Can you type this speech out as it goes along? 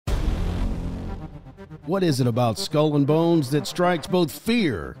What is it about Skull and Bones that strikes both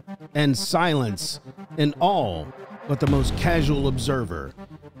fear and silence in all but the most casual observer?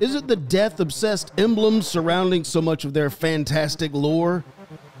 Is it the death-obsessed emblems surrounding so much of their fantastic lore,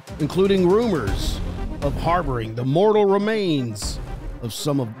 including rumors of harboring the mortal remains of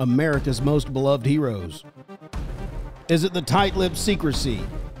some of America's most beloved heroes? Is it the tight-lipped secrecy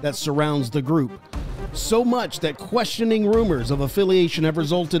that surrounds the group, so much that questioning rumors of affiliation have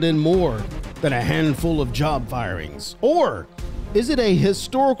resulted in more than a handful of job firings? Or is it a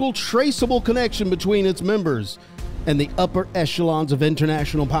historical traceable connection between its members and the upper echelons of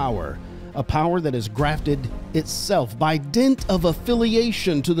international power, a power that has grafted itself by dint of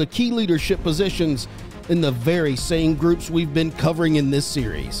affiliation to the key leadership positions in the very same groups we've been covering in this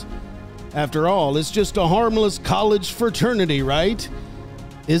series? After all, it's just a harmless college fraternity, right?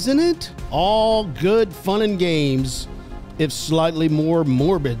 Isn't it? All good fun and games, if slightly more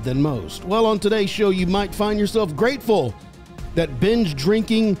morbid than most. Well, on today's show, you might find yourself grateful that binge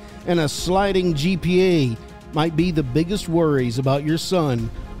drinking and a sliding GPA might be the biggest worries about your son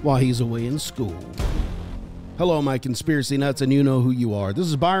while he's away in school. Hello, my conspiracy nuts, and you know who you are. This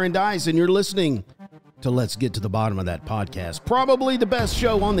is Byron Dice, and you're listening to Let's Get to the Bottom of That podcast. Probably the best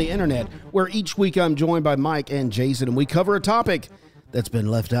show on the internet, where each week I'm joined by Mike and Jason, and we cover a topic that's been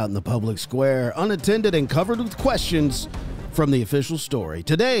left out in the public square, unattended and covered with questions from the official story.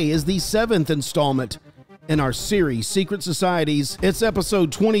 Today is the 7th installment in our series, Secret Societies. It's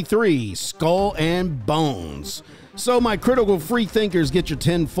episode 23, Skull and Bones. So my critical free thinkers, get your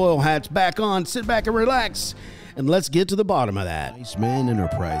tinfoil hats back on, sit back and relax, and let's get to the bottom of that. Iceman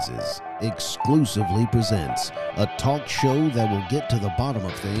Enterprises exclusively presents a talk show that will get to the bottom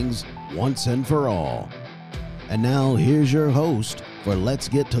of things once and for all. And now here's your host for Let's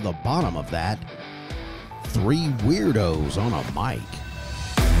Get to the Bottom of That, 3 weirdos on a mic.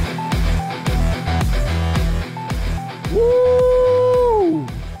 Woo!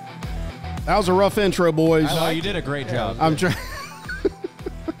 That was a rough intro, boys. Oh, you did a great job. I'm trying.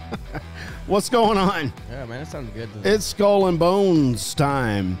 What's going on? Yeah, man, that sounds good. It's Skull and Bones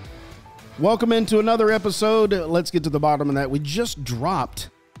time. Welcome into another episode. Let's get to the bottom of that. We just dropped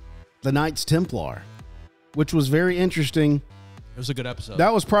the Knights Templar, which was very interesting. It was a good episode.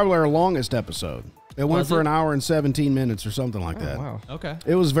 That was probably our longest episode. It went for it? an hour and 17 minutes or something like that. Wow. Okay.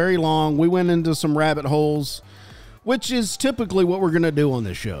 It was very long. We went into some rabbit holes, which is typically what we're going to do on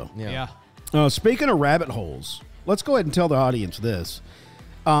this show. Yeah. Speaking of rabbit holes, let's go ahead and tell the audience this.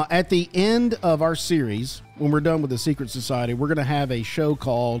 At the end of our series, when we're done with the Secret Society, we're going to have a show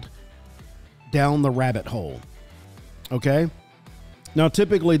called Down the Rabbit Hole. Okay? Now,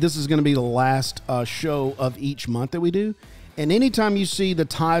 typically, this is going to be the last show of each month that we do. And anytime you see the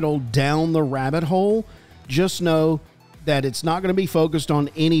title Down the Rabbit Hole, just know that it's not going to be focused on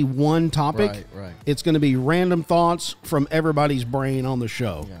any one topic. Right. It's going to be random thoughts from everybody's brain on the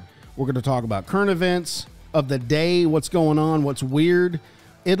show. Yeah. We're going to talk about current events of the day, what's going on, what's weird.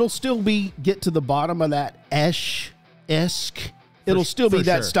 It'll still be get to the bottom of that esque. It'll still be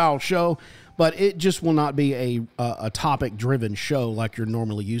that style show, but it just will not be a topic-driven show like you're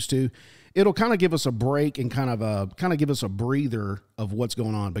normally used to. It'll kind of give us a break and kind of give us a breather of what's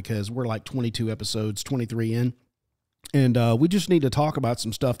going on, because we're like 22 episodes, 23 in, and we just need to talk about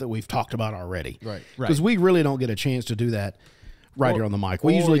some stuff that we've talked about already. Right. Because we really don't get a chance to do that here on the mic.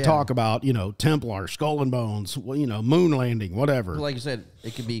 We usually talk about, Templar, Skull and Bones, moon landing, whatever. Like you said,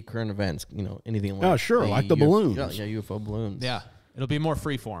 it could be current events, anything like Oh, sure, like the balloons. Yeah, UFO balloons. Yeah. It'll be more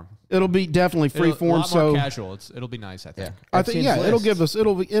freeform. It'll be definitely free form. A lot more casual. It'll be nice, I think. Yeah. I think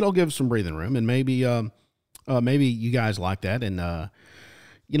it'll give some breathing room, and maybe you guys like that, and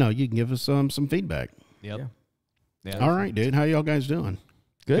you can give us some feedback. Yep. Yeah. All right, dude. How y'all guys doing?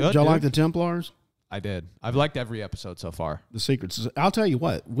 Good. Did y'all like the Templars? I did. I've liked every episode so far. The Secrets. I'll tell you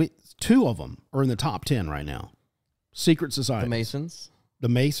what. 2 of them are in the top 10 right now. Secret Society. The Masons. The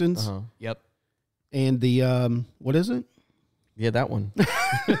Masons. Uh-huh. Yep. And the what is it? Yeah, that one.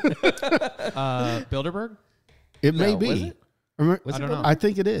 Bilderberg? It may No, be. was it? I don't know. I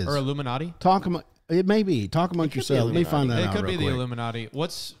think it is. Or Illuminati? It may be. Talk amongst yourselves. Let me find that out. It could be real the quick. Illuminati.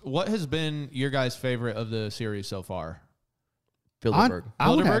 What has been your guys' favorite of the series so far? Bilderberg.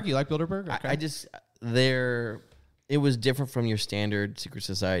 Bilderberg? You like Bilderberg? Okay. It was different from your standard secret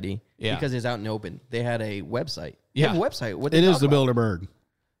society. Yeah. Because it's out in the open. They had a website. Yeah. They have a website. What It they is talk the about? Bilderberg.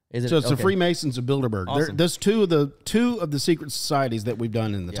 Is it? So it's the Okay. Freemasons of Bilderberg. Awesome. There's two of the secret societies that we've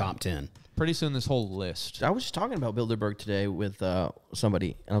done in the top 10. Pretty soon this whole list. I was just talking about Bilderberg today with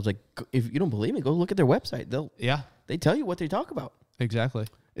somebody, and I was like, if you don't believe me, go look at their website. They tell you what they talk about. Exactly.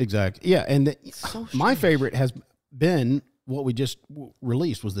 Exactly. Yeah, and So my strange. favorite has been what we just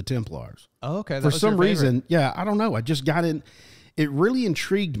released was the Templars. Oh, okay. For some reason, yeah, I don't know. I just got in. It really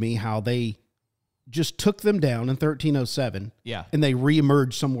intrigued me how they just took them down in 1307. Yeah. And they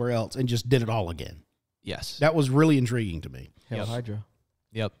reemerged somewhere else and just did it all again. Yes. That was really intriguing to me. Hail Hydra.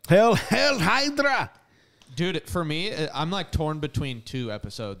 Yep. Hail Hydra. Dude, for me, I'm like torn between two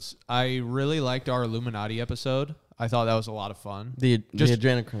episodes. I really liked our Illuminati episode. I thought that was a lot of fun. The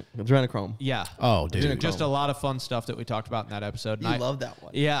adrenochrome. Yeah. Oh, dude. Just a lot of fun stuff that we talked about in that episode. You love that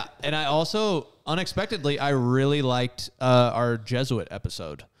one. Yeah. And I also, unexpectedly, I really liked our Jesuit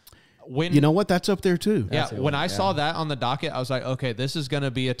episode. You know what? That's up there too. Yeah. When I saw that on the docket, I was like, okay, this is going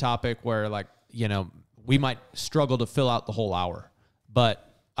to be a topic where, like, you know, we might struggle to fill out the whole hour. But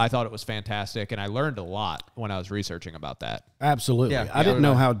I thought it was fantastic, and I learned a lot when I was researching about that. Absolutely. Yeah, I didn't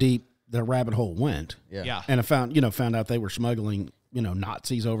know how deep the rabbit hole went. Yeah. And I found out they were smuggling,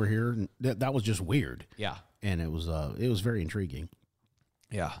 Nazis over here, and that was just weird. Yeah. And it was very intriguing.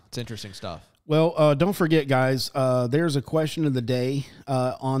 Yeah. It's interesting stuff. Well, don't forget, guys, there's a question of the day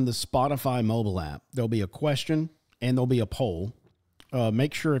on the Spotify mobile app. There'll be a question, and there'll be a poll.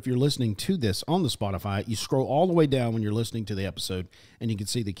 Make sure if you're listening to this on the Spotify, you scroll all the way down when you're listening to the episode, and you can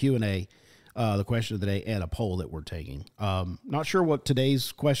see the Q&A, the question of the day, and a poll that we're taking. Not sure what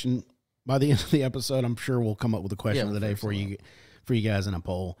today's question, by the end of the episode, I'm sure we'll come up with a question of the day for you guys in a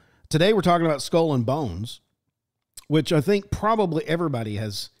poll. Today we're talking about Skull and Bones, which I think probably everybody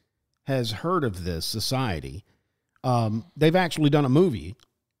has heard of this society. They've actually done a movie,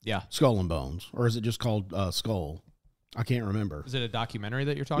 Skull and Bones, or is it just called Skull? I can't remember. Is it a documentary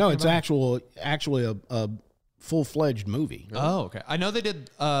that you're talking about? No, it's actually a full-fledged movie. Oh, okay. I know they did.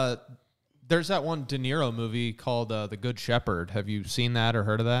 There's that one De Niro movie called The Good Shepherd. Have you seen that or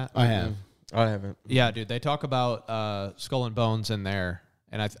heard of that? I have. I haven't. Yeah, dude. They talk about Skull and Bones in there.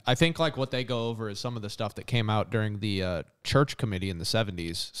 And I think like what they go over is some of the stuff that came out during the church committee in the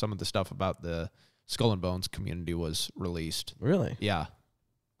 70s. Some of the stuff about the Skull and Bones community was released. Really? Yeah.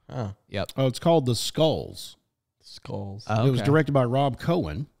 Oh. Yep. Oh, it's called The Skulls. Skulls. Oh, okay. It was directed by Rob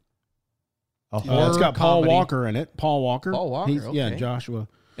Cohen. It's got Paul comedy. Walker in it. Paul Walker. Yeah, okay. Joshua.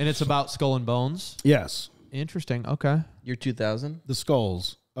 And it's about Skull and Bones? Yes. Interesting. Okay. Year 2000? The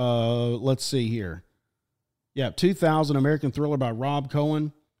Skulls. Let's see here. Yeah, 2000 American thriller by Rob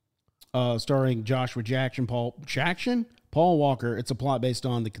Cohen, starring Joshua Jackson, Paul Walker. It's a plot based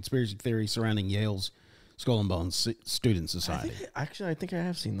on the conspiracy theory surrounding Yale's Skull and Bones Student Society. I think I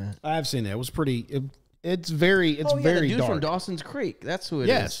have seen that. I have seen that. It was pretty. It's very the dude dark. from Dawson's Creek. That's who it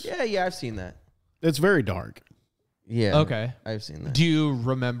Yes. is. Yeah, I've seen that. It's very dark. Yeah. Okay. I've seen that. Do you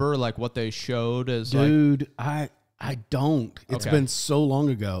remember like what they showed as Dude, I don't. It's Okay. been so long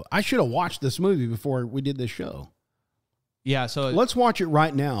ago. I should have watched this movie before we did this show. Yeah, so Let's watch it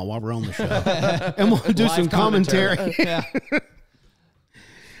right now while we're on the show. And we'll do some commentary. Yeah.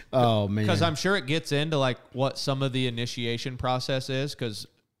 Oh, man. Because I'm sure it gets into like what some of the initiation process is, because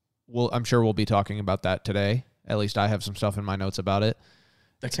I'm sure we'll be talking about that today. At least I have some stuff in my notes about it.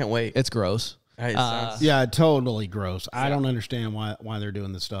 I can't wait. It's gross. Yeah, totally gross. I don't understand why they're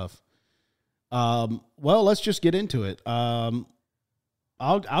doing this stuff. Well, let's just get into it. I'll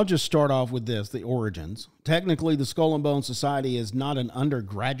just start off with this, the origins. Technically, the Skull and Bone Society is not an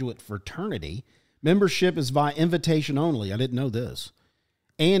undergraduate fraternity. Membership is by invitation only. I didn't know this.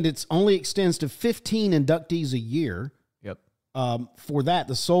 And it only extends to 15 inductees a year. Yep. For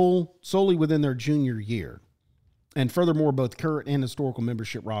that, solely within their junior year. And furthermore, both current and historical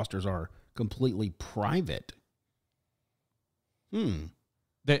membership rosters are completely private.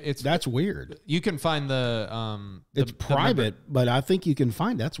 That's weird. You can find the it's private, but I think you can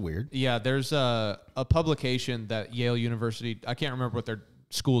find that's weird. Yeah, there's a publication that Yale University, I can't remember what their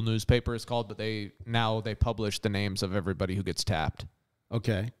school newspaper is called, but they publish the names of everybody who gets tapped.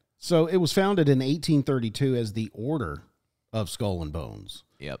 Okay. So it was founded in 1832 as the Order of Skull and Bones.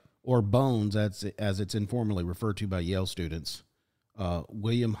 Yep. Or Bones, as it's informally referred to by Yale students.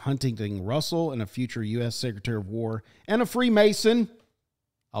 William Huntington Russell, and a future U.S. Secretary of War, and a Freemason.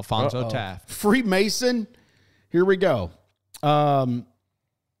 Alfonso Taft. Freemason. Here we go.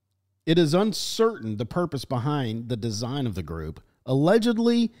 It is uncertain the purpose behind the design of the group.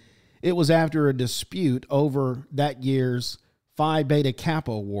 Allegedly, it was after a dispute over that year's Phi Beta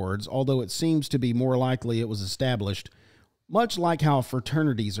Kappa Awards, although it seems to be more likely it was established, much like how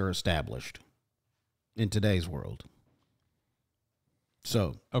fraternities are established in today's world.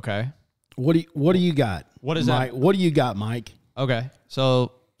 So, okay. What do you got? What is Mike? that? What do you got, Mike? Okay.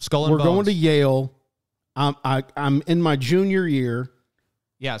 So, Skull and We're Bones. going to Yale. I'm in my junior year.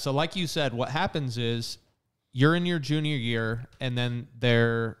 Yeah, so like you said, what happens is you're in your junior year, and then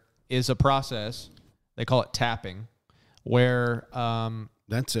there is a process, they call it tapping, where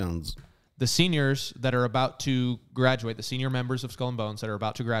that sounds... The seniors that are about to graduate, the senior members of Skull and Bones that are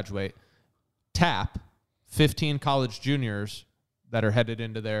about to graduate, tap 15 college juniors that are headed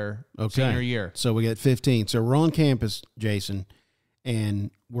into their senior year. So we got 15. So we're on campus, Jason,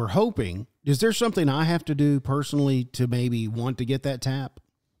 and we're hoping. Is there something I have to do personally to maybe want to get that tap?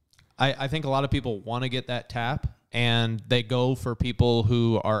 I think a lot of people want to get that tap, and they go for people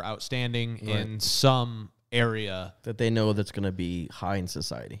who are outstanding in some area that they know that's going to be high in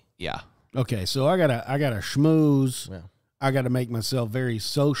society. Yeah. Okay, so I gotta schmooze. Yeah. I gotta make myself very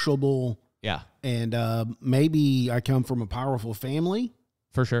sociable. Yeah. And maybe I come from a powerful family.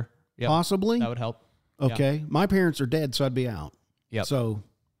 For sure. Yep. Possibly. That would help. Okay. Yeah. My parents are dead, so I'd be out. Yep. So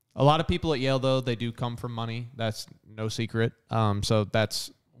a lot of people at Yale, though, they do come from money. That's no secret. So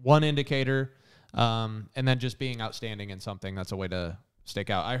that's one indicator. And then just being outstanding in something, that's a way to stick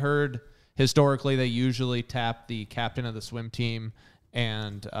out. I heard historically they usually tap the captain of the swim team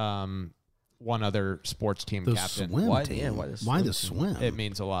and one other sports team captain. Why the swim? It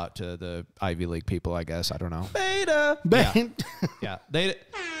means a lot to the Ivy League people, I guess. I don't know. Beta. Yeah. They.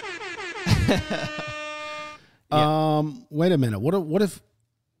 Wait a minute. What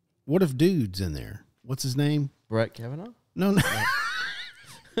if dude's in there? What's his name? Brett Kavanaugh? No.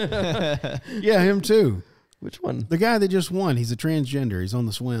 Yeah, him too. Which one? The guy that just won. He's a transgender. He's on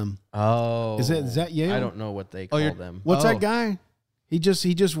the swim. Oh. Is that Yale? I don't know what they call them. What's that guy? He just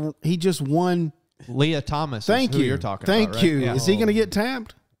won. Leah Thomas. Thank is you. Who you're talking Thank about, you. right? Yeah. Is he going to get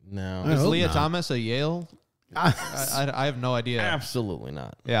tapped? No. Is Leah not. Thomas a Yale? I have no idea. Absolutely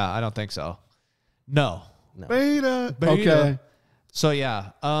not. Yeah, I don't think so. No. Beta. Okay. So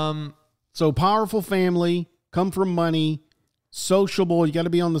yeah. So powerful family, come from money, sociable. You got to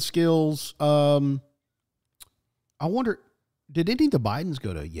be on the skills. I wonder, did any of the Bidens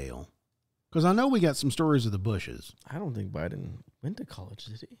go to Yale? Because I know we got some stories of the Bushes. I don't think Biden went to college,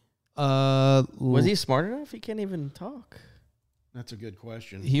 did he? Was he smart enough? He can't even talk. That's a good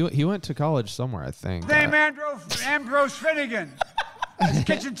question. He went to college somewhere, I think. Name Ambrose Finnegan. At the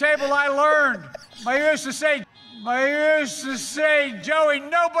kitchen table I learned. I used to say, Joey,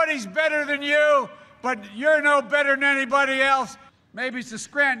 nobody's better than you, but you're no better than anybody else. Maybe it's the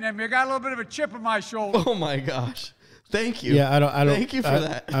Scranton in me. I got a little bit of a chip on my shoulder. Oh my gosh. Thank you. Yeah, I don't. Thank you for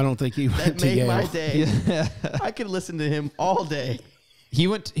that. I don't think he went to Yale. That made my day. Yeah. I could listen to him all day. He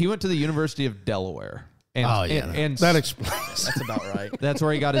went to the University of Delaware. And, and that explains. That's about right. That's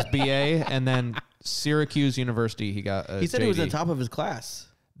where he got his BA, and then Syracuse University he got. He said JD. he was on top of his class.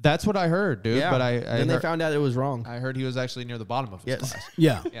 That's what I heard, dude. Yeah. But then they found out it was wrong. I heard he was actually near the bottom of his class.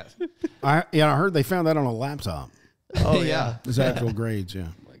 Yeah. Yes. I heard they found that on a laptop. Oh yeah. His actual grades. Yeah.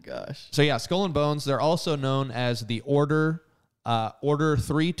 Oh my gosh. So yeah, Skull and Bones. They're also known as the Order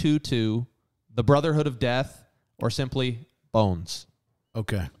 322, the Brotherhood of Death, or simply Bones.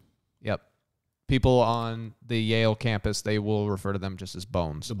 Okay. Yep. People on the Yale campus, they will refer to them just as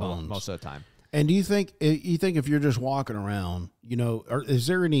Bones. The Bones. Most of the time. And do you think if you're just walking around, is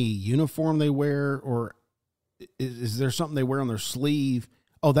there any uniform they wear, or is there something they wear on their sleeve?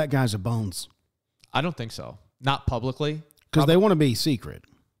 Oh, that guy's a Bones. I don't think so. Not publicly. Because they want to be secret.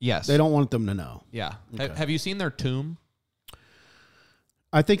 Yes. They don't want them to know. Yeah. Okay. Have you seen their tomb?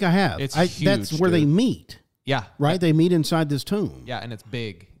 I think I have. It's huge, that's where they meet. Yeah. Right? They meet inside this tomb. Yeah, and it's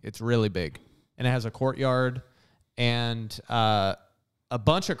big. It's really big. And it has a courtyard, and a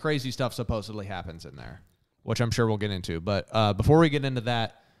bunch of crazy stuff supposedly happens in there, which I'm sure we'll get into. But before we get into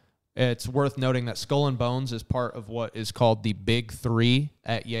that, it's worth noting that Skull and Bones is part of what is called the Big Three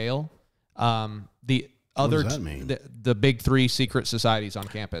at Yale. The other what does that mean? The Big Three secret societies on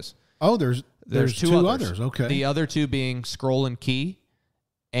campus. Oh, there's two others. Okay. The other two being Scroll and Key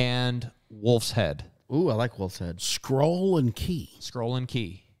and Wolf's Head. Ooh, I like Wolf's Head. Scroll and Key. Scroll and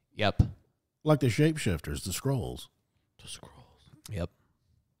Key. Yep. Like the shapeshifters, the scrolls. The scrolls. Yep.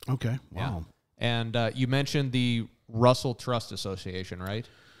 Okay. Wow. Yeah. And you mentioned the Russell Trust Association, right?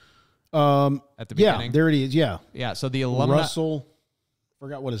 At the beginning. Yeah, there it is. Yeah. Yeah. So the alumni. Russell.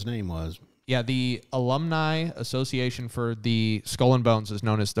 Forgot what his name was. Yeah, the Alumni Association for the Skull and Bones is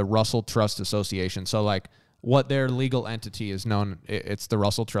known as the Russell Trust Association. So, like, what their legal entity is known, it's the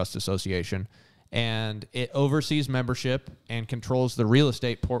Russell Trust Association. And it oversees membership and controls the real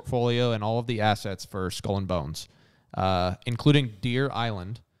estate portfolio and all of the assets for Skull and Bones, including Deer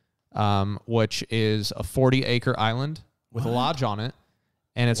Island, which is a 40-acre island with a lodge on it.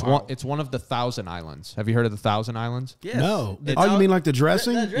 And it's one of the 1,000 islands. Have you heard of the 1,000 Islands? Yes. No. You mean like the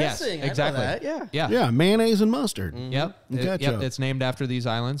dressing? The dressing. Yes, exactly. I know that. Yeah. Yeah, mayonnaise and mustard. Mm-hmm. Yep. Gotcha. It's named after these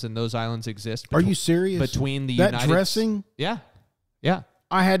islands, and those islands exist. Are you serious? Between the that United dressing? Yeah. Yeah.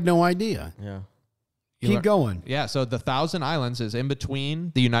 I had no idea. Yeah. Keep going. Yeah, so the Thousand Islands is in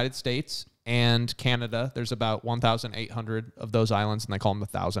between the United States and Canada. There's about 1,800 of those islands, and they call them the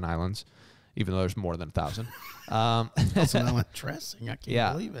Thousand Islands, even though there's more than 1,000. Thousand Island dressing. I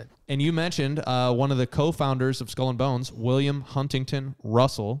can't believe it. And you mentioned one of the co-founders of Skull and Bones, William Huntington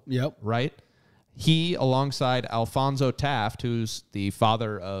Russell. Yep. Right? He, alongside Alfonso Taft, who's the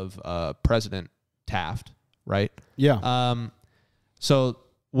father of President Taft, right? Yeah. So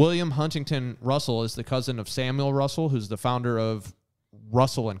William Huntington Russell is the cousin of Samuel Russell, who's the founder of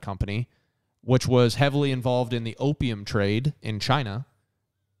Russell and Company, which was heavily involved in the opium trade in China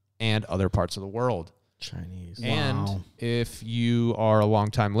and other parts of the world. Chinese. And if you are a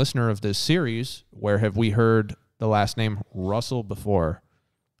longtime listener of this series, where have we heard the last name Russell before?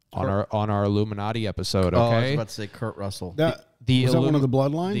 On our Illuminati episode, okay? I was about to say Kurt Russell. Was that one of the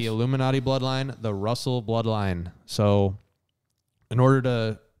bloodlines? The Illuminati bloodline, the Russell bloodline. So in order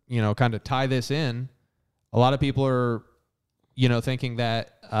to, kind of tie this in, a lot of people are, thinking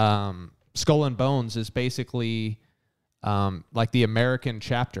that Skull and Bones is basically like the American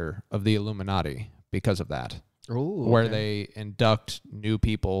chapter of the Illuminati because of that. Ooh, where they induct new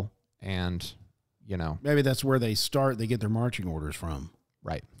people and, Maybe that's where they get their marching orders from.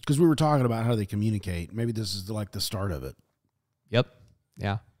 Right. Because we were talking about how they communicate. Maybe this is like the start of it. Yep.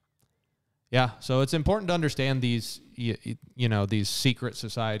 Yeah. Yeah. So it's important to understand these, these secret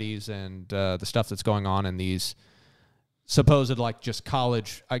societies and the stuff that's going on in these supposed like just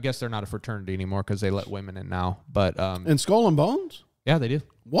college. I guess they're not a fraternity anymore because they let women in now. But and Skull and Bones? Yeah, they do.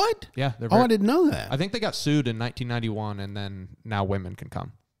 What? Yeah. I didn't know that. I think they got sued in 1991, and then now women can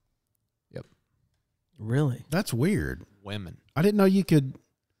come. Yep. Really? That's weird. Women. I didn't know you could.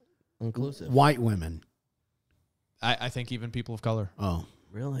 Inclusive. White women. I think even people of color. Oh.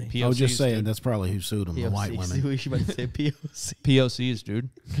 Really? POCs, I was just saying dude. that's probably who sued them, the white women. We should say POC. POCs, dude.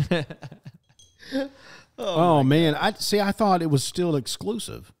 Oh man. I thought it was still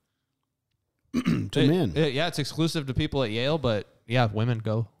exclusive to men. Yeah, it's exclusive to people at Yale, but yeah, women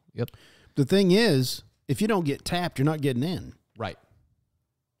go. Yep. The thing is, if you don't get tapped, you're not getting in. Right.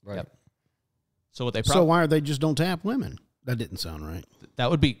 Right. Yep. So what they So why are they just don't tap women? That didn't sound right. That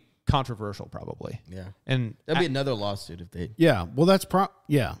would be controversial, probably. Yeah. And that'd be another lawsuit if they. Yeah. Well, that's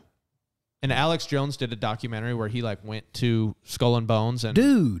yeah. And Alex Jones did a documentary where he went to Skull and Bones and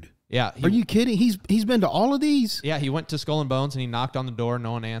dude. Yeah. Are you kidding? He's been to all of these? Yeah, he went to Skull and Bones and he knocked on the door,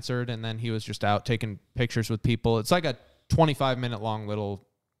 no one answered, and then he was just out taking pictures with people. It's like a 25-minute long little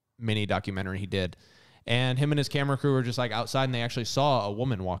mini documentary he did. And him and his camera crew were just outside, and they actually saw a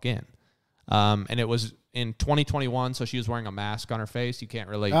woman walk in. And it was in 2021, so she was wearing a mask on her face. You can't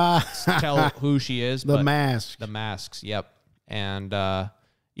really tell who she is. The mask. The masks, yep. And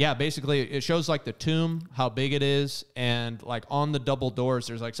yeah, basically it shows the tomb, how big it is, and on the double doors,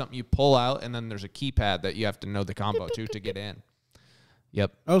 there's something you pull out, and then there's a keypad that you have to know the combo to get in.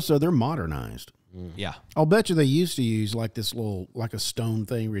 Yep. Oh, so they're modernized. Yeah. I'll bet you they used to use this little, a stone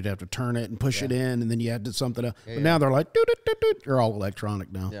thing where you'd have to turn it and push it in, and then you had to something else. But now they're like, they're all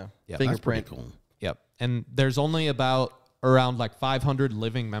electronic now. Yeah. Yep. Fingerprint. That's pretty cool. Yep. And there's only around 500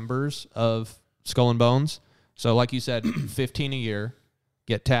 living members of Skull and Bones. So like you said, 15 a year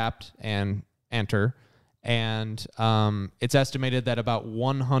get tapped and enter. And it's estimated that about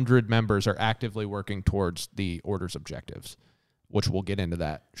 100 members are actively working towards the order's objectives, which we'll get into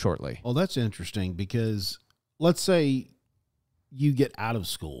that shortly. Well, that's interesting because let's say you get out of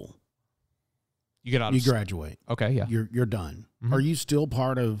school. You get out. You graduate. Okay, yeah. You're done. Mm-hmm. Are you still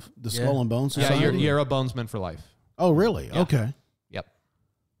part of the Skull and Bones Society? Yeah, you're a bonesman for life. Oh, really? Yeah. Okay. Yep.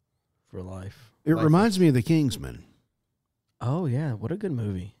 For life. It reminds me of The Kingsman. Oh, yeah. What a good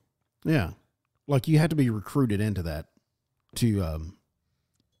movie. Yeah. You had to be recruited into that to,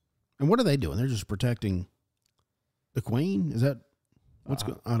 and what are they doing? They're just protecting the Queen? Is that,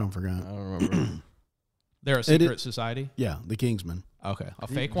 I don't forget. I don't remember. They're a secret society? Yeah, The Kingsman. Okay. A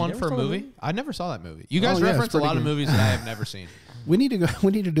fake one for a movie? I never saw that movie. You guys yeah, reference a lot of good. movies that I have never seen. We need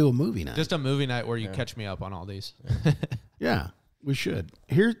to do a movie night. Just a movie night where you catch me up on all these. Yeah, we should.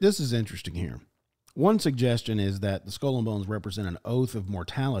 This is interesting here. One suggestion is that the Skull and Bones represent an oath of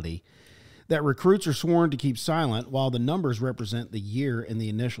mortality that recruits are sworn to keep silent, while the numbers represent the year and the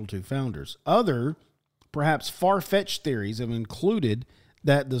initial two founders. Other, perhaps far-fetched theories have included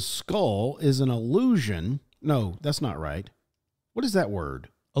that the skull is an illusion. No, that's not right. What is that word?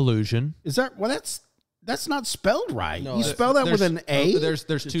 Illusion. Is that, well, that's not spelled right. No, you spell that with an A? There's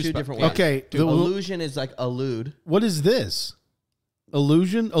two different ways. Okay. Illusion is allude. What is this?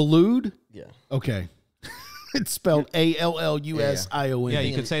 Illusion? Allude? Yeah. Okay. It's spelled Allusion. Yeah,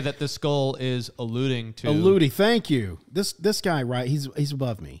 you could say that the skull is alluding to... Alluding. Thank you. This guy, right, he's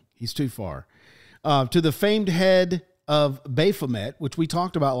above me. He's too far. To the famed head of Baphomet, which we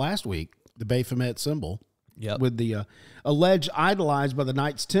talked about last week, the Baphomet symbol. Yep. With the alleged idolized by the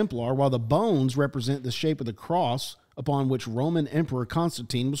Knights Templar, while the bones represent the shape of the cross upon which Roman Emperor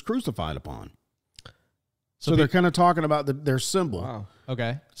Constantine was crucified upon. So they're kind of talking about their symbol. Wow.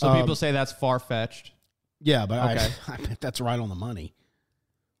 Okay. So people say that's far-fetched. Yeah, but Okay. I bet that's right on the money.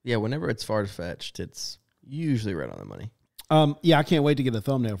 Yeah, whenever it's far-fetched, it's usually right on the money. Yeah, I can't wait to get a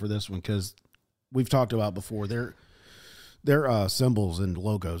thumbnail for this one because we've talked about before. Their symbols and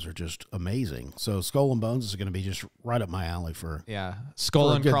logos are just amazing. So Skull and Bones is going to be just right up my alley for skull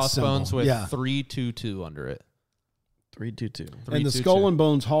for a and good crossbones symbol. with Yeah. 322 under it. 322. And the Skull and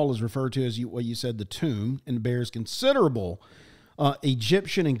Bones Hall is referred to as what you said, the tomb, and bears considerable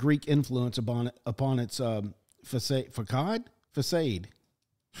Egyptian and Greek influence upon its facade.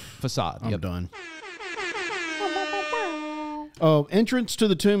 I'm done. Entrance to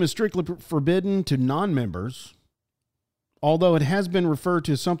the tomb is strictly forbidden to non-members, although it has been referred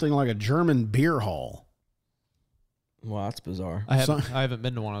to as something like a German beer hall. Wow, that's bizarre. I haven't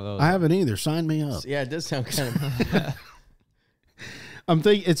been to one of those. I haven't either. Sign me up. Yeah, it does sound kind of... I'm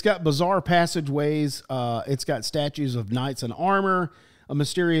thinking it's got bizarre passageways. It's got statues of knights in armor, a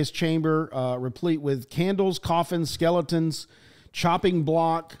mysterious chamber replete with candles, coffins, skeletons, chopping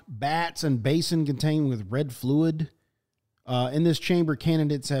block, bats, and basin contained with red fluid. In this chamber,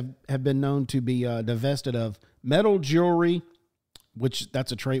 candidates have been known to be divested of metal jewelry, which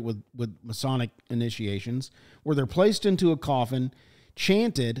that's a trait with Masonic initiations, where they're placed into a coffin,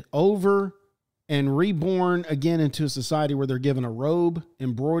 chanted over, and reborn again into a society where they're given a robe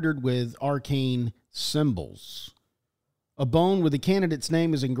embroidered with arcane symbols. A bone with the candidate's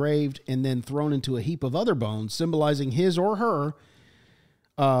name is engraved and then thrown into a heap of other bones, symbolizing his or her.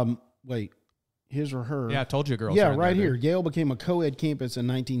 His or her. Yeah, I told you, girls. Yeah, right here. Yale became a co-ed campus in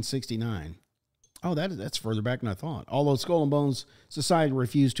 1969. Oh, that's further back than I thought. Although Skull and Bones Society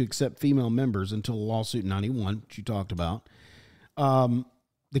refused to accept female members until a lawsuit in 91, which you talked about.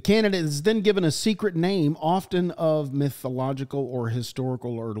 The candidate is then given a secret name, often of mythological or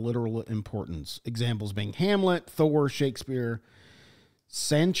historical or literal importance. Examples being Hamlet, Thor, Shakespeare,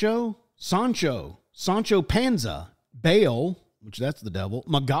 Sancho Panza, Baal, which that's the devil,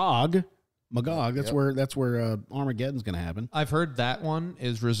 Magog. That's where Armageddon's going to happen. I've heard that one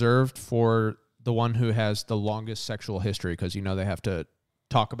is reserved for the one who has the longest sexual history because they have to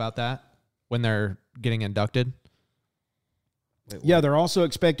talk about that when they're getting inducted. Yeah, they're also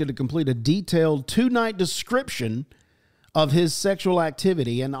expected to complete a detailed 2-night description of his sexual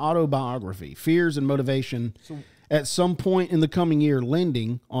activity and autobiography, fears and motivation at some point in the coming year,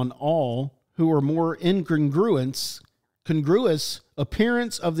 lending on all who are more congruous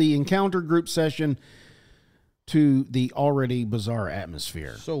appearance of the encounter group session to the already bizarre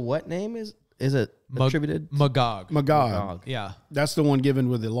atmosphere. So what name is it attributed? Magog. Yeah. That's the one given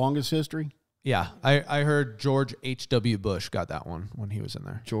with the longest history? Yeah, I heard George H.W. Bush got that one when he was in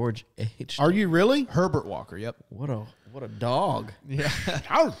there. George H. Are you really? Herbert Walker, yep. What a dog. Yeah.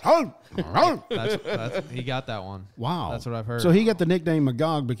 that's, he got that one. Wow. That's what I've heard. So he got the nickname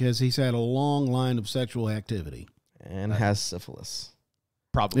Magog because he's had a long line of sexual activity. And has syphilis.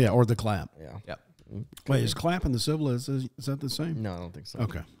 Probably. Yeah, or the clap. Yeah. Yep. Wait, is clap and the syphilis, is that the same? No, I don't think so.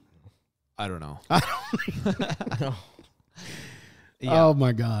 Okay. I don't know. No. Yeah. Oh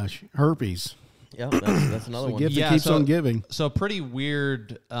my gosh, herpes. Yeah, that's another one. Gift that keeps on giving. So pretty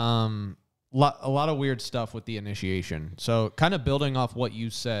weird. A lot of weird stuff with the initiation. So kind of building off what you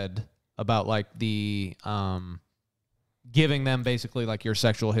said about like the giving them basically like your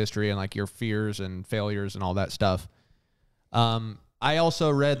sexual history and like your fears and failures and all that stuff. I also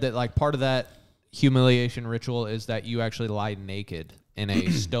read that like part of that humiliation ritual is that you actually lie naked in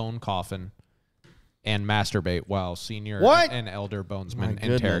a stone coffin and masturbate while senior and elder bonesmen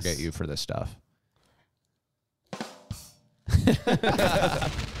interrogate you for this stuff.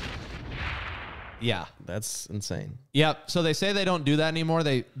 Yeah. That's insane. Yep. So they say they don't do that anymore.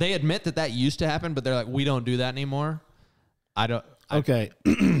 They admit that used to happen, but they're like, we don't do that anymore. Okay.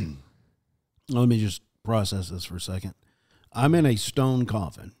 Let me just process this for a second. I'm in a stone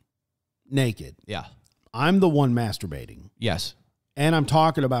coffin, naked. Yeah. I'm the one masturbating. Yes. And I'm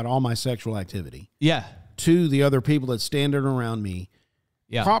talking about all my sexual activity. Yeah. To the other people that's standing around me.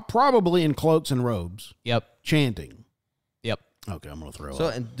 Yeah. Probably in cloaks and robes. Yep. Chanting. Yep. Okay, I'm going to throw So,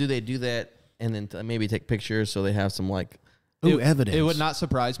 up. and do they do that and then maybe take pictures so they have some like... evidence. It would not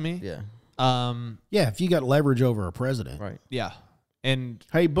surprise me. Yeah. Yeah, if you got leverage over a president. Right. Yeah. And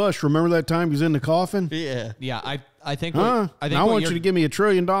hey, Bush, remember that time he was in the coffin? Yeah. Yeah, I think... I want you you to give me $1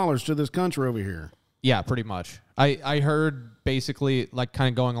 trillion to this country over here. Yeah, pretty much. I heard basically, like, kind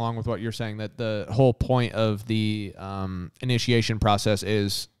of going along with what you're saying, that the whole point of the initiation process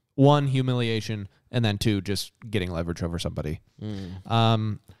is 1, humiliation, and then 2, just getting leverage over somebody.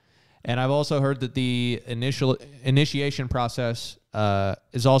 And I've also heard that the initiation process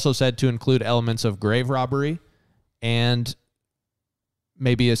is also said to include elements of grave robbery and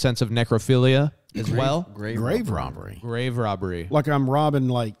maybe a sense of necrophilia as well. Grave robbery. Grave robbery. Like I'm robbing,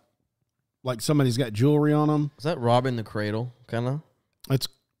 like somebody's got jewelry on them. Is that robbing the cradle, kind of? It's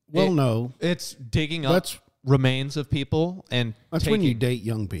no. It's digging up remains of people and that's when you date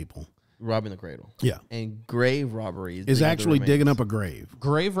young people. Robbing the cradle. Yeah. And grave robbery is actually digging up a grave.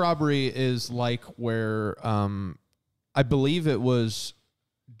 Grave robbery is like where I believe it was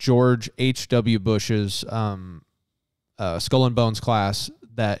George H.W. Bush's Skull and Bones class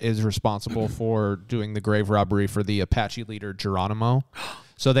that is responsible for doing the grave robbery for the Apache leader Geronimo.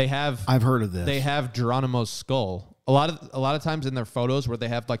 So they have I've heard of this. They have Geronimo's skull. A lot of times in their photos where they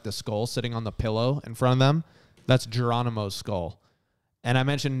have like the skull sitting on the pillow in front of them, that's Geronimo's skull. And I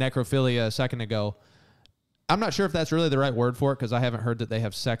mentioned necrophilia a second ago. I'm not sure if that's really the right word for it because I haven't heard that they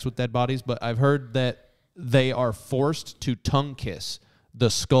have sex with dead bodies, but I've heard that they are forced to tongue kiss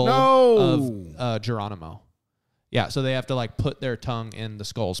the skull of Geronimo. Yeah, so they have to like put their tongue in the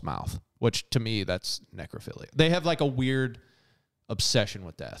skull's mouth, which to me, that's necrophilia. They have like a weird obsession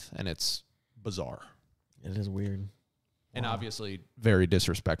with death, and it's bizarre. It is weird. And obviously very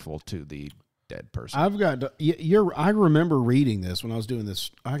disrespectful to the dead person. I've got I remember reading this when I was doing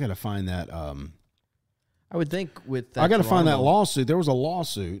this. I got to find that. I would think with that I got to find that lawsuit. There was a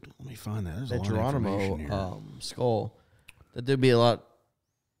lawsuit. Let me find that. There's that a lot of information Geronimo here. skull. That there'd be a lot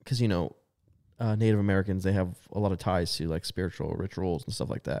because Native Americans, they have a lot of ties to like spiritual rituals and stuff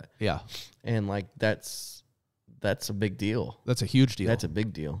like that. Yeah, and like that's a big deal. That's a huge deal. That's a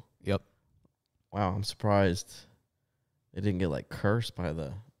big deal. Yep. Wow, I'm surprised they didn't get like cursed by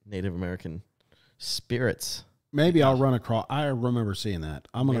the Native American spirits. Maybe I'll run across. I remember seeing that.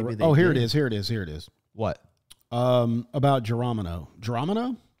 I'm gonna. Here it is. Here it is. Here it is. What? About Geronimo.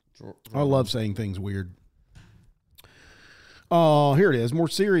 Geronimo? I love saying things weird. Oh, here it is. More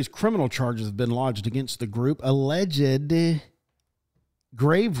serious criminal charges have been lodged against the group. Alleged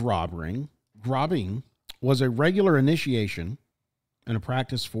grave robbing was a regular initiation and a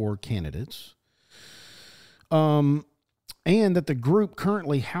practice for candidates. And that the group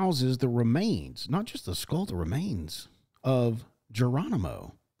currently houses the remains, not just the skull, the remains of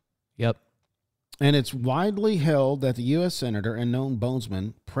Geronimo. Yep. And it's widely held that the U.S. Senator and known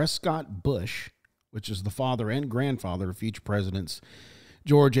bonesman Prescott Bush, which is the father and grandfather of future presidents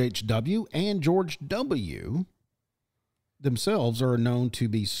George H.W. and George W., themselves are known to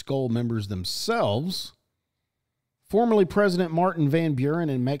be skull members themselves. Formerly President Martin Van Buren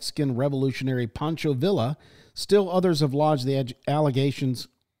and Mexican revolutionary Pancho Villa. Still others have lodged the allegations.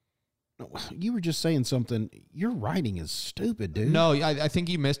 You were just saying something. Your writing is stupid, dude. No, I think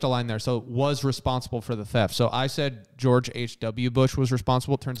you missed a line there. So was responsible for the theft. So I said George H.W. Bush was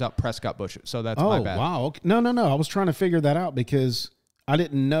responsible. Turns out Prescott Bush. So that's my bad. Oh, wow. Okay. No. I was trying to figure that out because I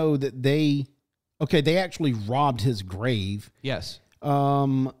didn't know that they actually robbed his grave. Yes.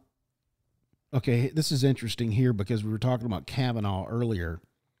 Okay, this is interesting here because we were talking about Kavanaugh earlier.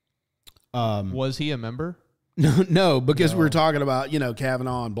 Was he a member? No, because we were talking about,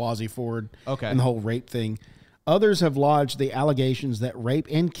 Kavanaugh and Blasey Ford and the whole rape thing. Others have lodged the allegations that rape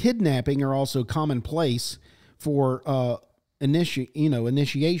and kidnapping are also commonplace for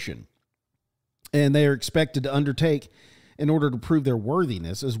initiation. And they are expected to undertake in order to prove their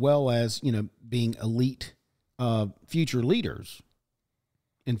worthiness as well as, being elite future leaders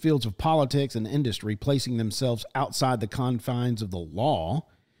in fields of politics and industry, placing themselves outside the confines of the law.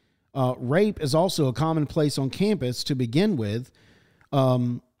 Rape is also a commonplace on campus to begin with.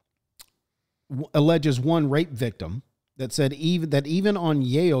 Alleges one rape victim that said even on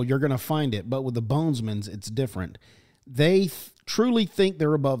Yale you're going to find it, but with the Bonesmans it's different. They truly think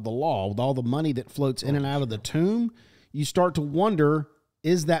they're above the law. With all the money that floats in and out of the tomb, you start to wonder,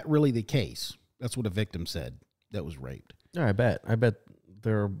 is that really the case? That's what a victim said that was raped. Yeah, I bet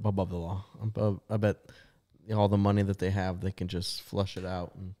they're above the law. I bet all the money that they have, they can just flush it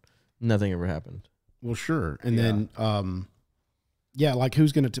out and nothing ever happened. Well, sure. And then, like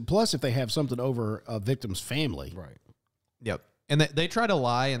who's going to, plus if they have something over a victim's family. Right. Yep. And they try to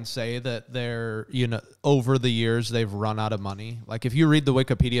lie and say that they're, over the years they've run out of money. Like if you read the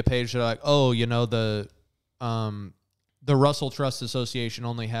Wikipedia page, they're like, oh, the Russell Trust Association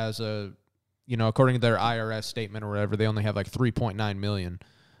only has according to their IRS statement or whatever, they only have like 3.9 million.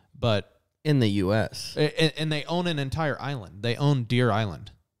 But in the U.S. And they own an entire island. They own Deer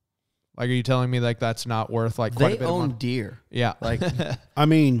Island. Like, are you telling me like that's not worth like quite a They bit of own money? deer. Yeah. Like, I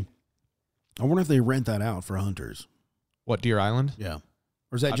mean, I wonder if they rent that out for hunters. What, Deer Island? Yeah.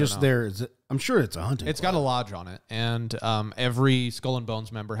 Or is that I just don't know. there? Is it, I'm sure it's a hunting It's club. got a lodge on it, and every Skull and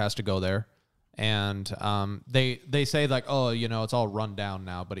Bones member has to go there. And they say like, oh, you know, it's all run down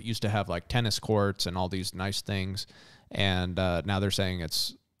now, but it used to have like tennis courts and all these nice things, and now they're saying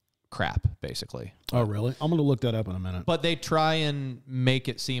it's crap, basically. Oh, really? I'm going to look that up in a minute. But they try and make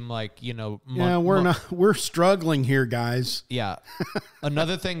it seem like, you know, We're struggling here, guys. Yeah.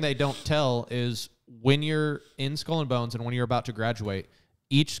 Another thing they don't tell is when you're in Skull and Bones and when you're about to graduate,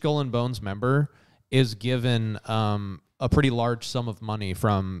 each Skull and Bones member is given a pretty large sum of money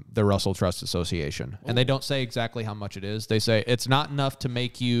from the Russell Trust Association. And they don't say exactly how much it is. They say it's not enough to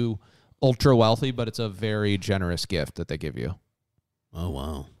make you ultra wealthy, but it's a very generous gift that they give you. Oh,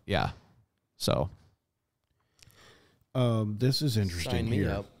 wow. Yeah. So. This is interesting. Sign me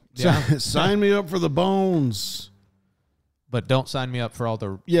here. up. Yeah. Sign me up for the bones. But don't sign me up for all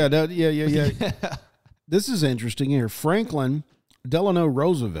the... Yeah. This is interesting here. Franklin Delano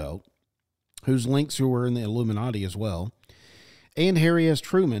Roosevelt, whose links who were in the Illuminati as well, and Harry S.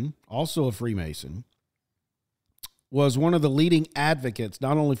 Truman, also a Freemason, was one of the leading advocates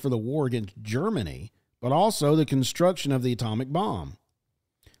not only for the war against Germany, but also the construction of the atomic bomb.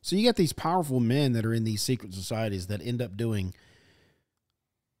 So you got these powerful men that are in these secret societies that end up doing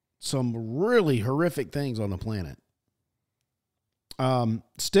some really horrific things on the planet.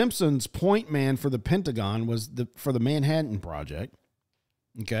 Stimson's point man for the Pentagon was for the Manhattan Project.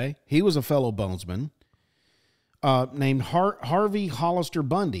 Okay. He was a fellow bonesman named Harvey Hollister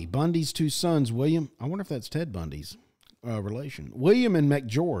Bundy. Bundy's two sons, William, I wonder if that's Ted Bundy's relation. William and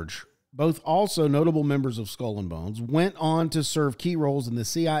McGeorge, both also notable members of Skull and Bones, went on to serve key roles in the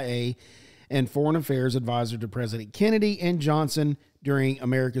CIA and foreign affairs advisor to President Kennedy and Johnson during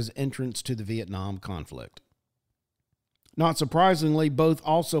America's entrance to the Vietnam conflict. Not surprisingly, both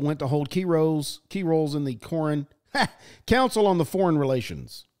also went to hold key roles in the Council on the Foreign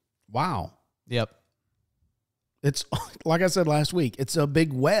Relations. Wow. Yep. It's like I said last week, it's a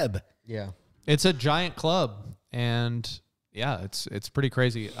big web. Yeah. It's a giant club, and yeah, it's pretty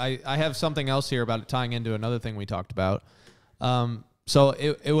crazy. I have something else here about it tying into another thing we talked about. So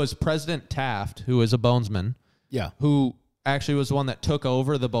it was President Taft, who was a bonesman, who actually was the one that took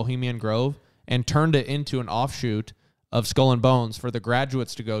over the Bohemian Grove and turned it into an offshoot of Skull and Bones for the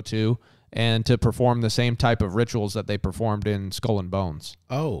graduates to go to and to perform the same type of rituals that they performed in Skull and Bones.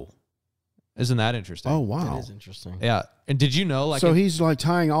 Oh. Isn't that interesting? Oh, wow. That is interesting. Yeah. And did you know, like, so he's like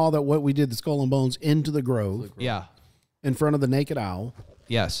tying all that what we did, the Skull and Bones, into the grove. Yeah. In front of the naked owl.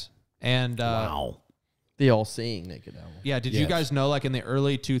 Yes. And wow. The all-seeing naked owl. Yeah. Did you guys know, like, in the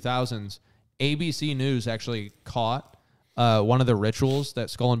early 2000s, ABC News actually caught one of the rituals that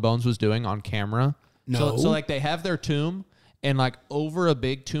Skull and Bones was doing on camera? No. So like, they have their tomb, and like over a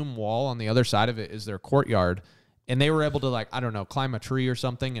big tomb wall on the other side of it is their courtyard, and they were able to, like, I don't know, climb a tree or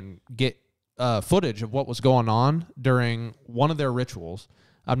something and get footage of what was going on during one of their rituals.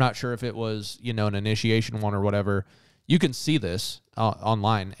 I'm not sure if it was, you know, an initiation one or whatever. You can see this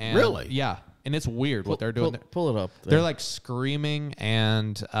online. And really? Yeah. And it's weird what they're doing. Pull it up. They're like screaming,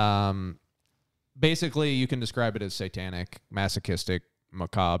 and basically you can describe it as satanic, masochistic,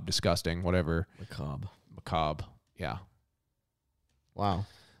 macabre, disgusting, whatever. Macabre. Yeah. Wow.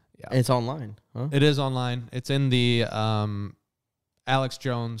 Yeah. And it's online, huh? It is online. It's in the Alex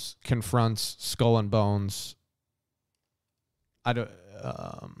Jones Confronts Skull and Bones. I don't.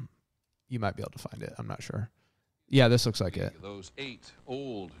 You might be able to find it. I'm not sure. Yeah, this looks like it. Those 8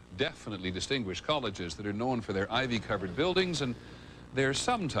 old, definitely distinguished colleges that are known for their ivy-covered buildings and their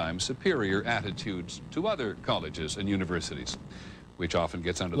sometimes superior attitudes to other colleges and universities, which often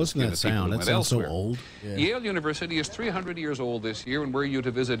gets under the skin of people who went elsewhere. So old. Yeah. Yale University is 300 years old this year, and were you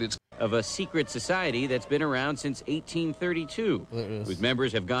to visit its of a secret society that's been around since 1832, whose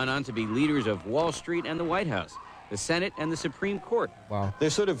members have gone on to be leaders of Wall Street and the White House, the Senate and the Supreme Court. Wow. They're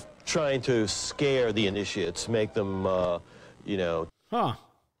sort of trying to scare the initiates, make them, you know. Huh.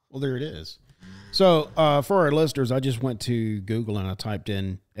 Well, there it is. So for our listeners, I just went to Google and I typed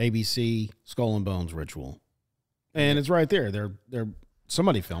in ABC Skull and Bones ritual. And it's right there. They're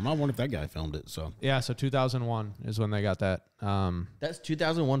somebody filmed. I wonder if that guy filmed it. So Yeah, so 2001 is when they got that. That's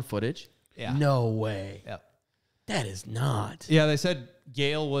 2001 footage? Yeah. No way. Yep. That is not. Yeah, they said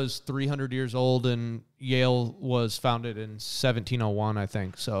Yale was 300 years old, and Yale was founded in 1701, I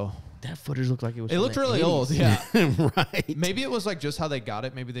think. So that footage looked like it was. It looked really old. Yeah. right. Maybe it was like just how they got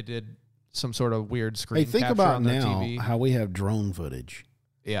it. Maybe they did some sort of weird screen Hey, think capture about on their now TV. how we have drone footage.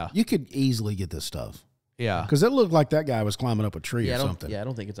 Yeah. You could easily get this stuff. Yeah. Because it looked like that guy was climbing up a tree or I something.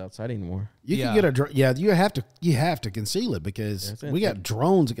 don't think it's outside anymore. You Yeah. can get a drone. Yeah, you have to conceal it because we got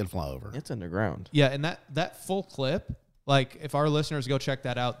drones that can fly over. It's underground. Yeah, and that full clip, like if our listeners go check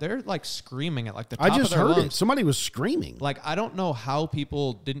that out, they're like screaming at like the top I just of their heard lungs. it. Somebody was screaming. Like I don't know how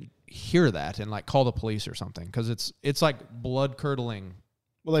people didn't hear that and like call the police or something because it's like blood curdling.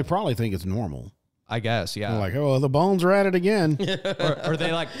 Well, they probably think it's normal. I guess, yeah. They're like, oh, the bones are at it again. or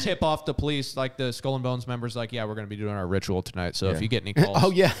they like tip off the police, like the Skull and Bones members, like, yeah, we're going to be doing our ritual tonight. So if you get any calls, Oh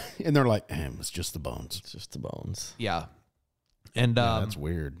yeah, and they're like, it's just the bones. It's just the bones. yeah. And That's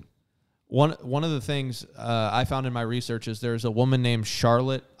weird. one of the things I found in my research is there's a woman named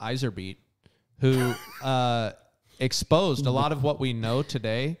Charlotte Iserbeet who exposed a lot of what we know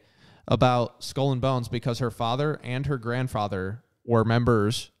today about Skull and Bones because her father and her grandfather were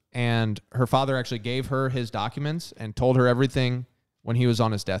members. And her father actually gave her his documents and told her everything when he was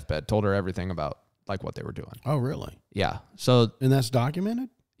on his deathbed, told her everything about like what they were doing. Oh, really? Yeah. So, And that's documented?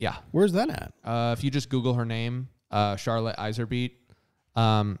 yeah. Where's that at? If you just Google her name, Charlotte Iserbeet,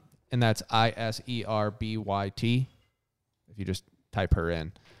 and that's Iserbyt, if you just type her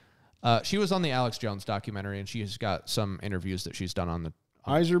in. She was on the Alex Jones documentary, and she's got some interviews that she's done on the...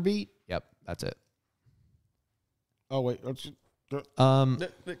 Iserbeet? Yep, that's it. Oh, wait. That's...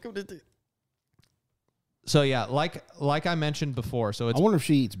 So yeah, like I mentioned before, so it's I wonder if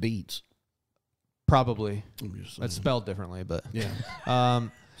she eats beets. probably I'm just saying. it's spelled differently, but Yeah.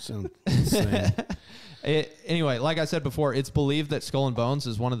 Sounds insane. anyway, like I said before, it's believed that Skull and Bones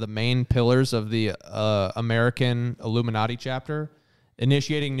is one of the main pillars of the American Illuminati chapter,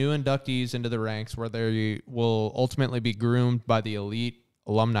 initiating new inductees into the ranks where they will ultimately be groomed by the elite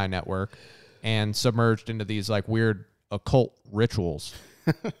alumni network and submerged into these like weird occult rituals.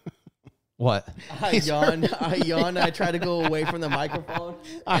 What? I yawn. I try to go away from the microphone.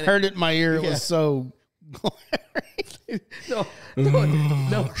 I heard it in my ear. It was so... No.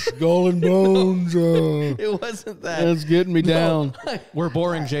 Skull and Bones. It wasn't that. That's getting me down. We're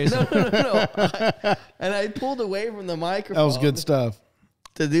boring, Jason. No. And I pulled away from the microphone. That was good stuff.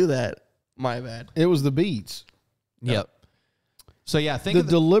 To do that. My bad. It was the beets. Yep. So yeah, think The of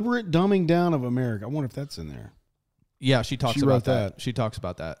deliberate dumbing down of America. I wonder if that's in there. yeah, she talks She about wrote that. that. She talks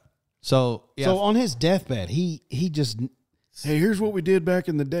about that. So yeah, So on his deathbed, he just, hey, here's what we did back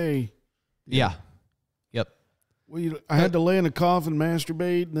in the day. yeah. Yep. I had to lay in a coffin,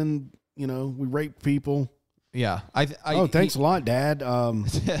 masturbate, and then, we raped people. Yeah. Thanks a lot, Dad.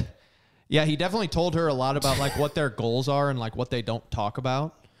 Yeah, he definitely told her a lot about like what their goals are and like what they don't talk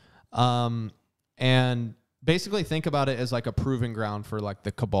about. And basically think about it as like a proving ground for like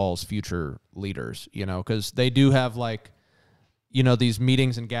the cabal's future leaders, because they do have like, these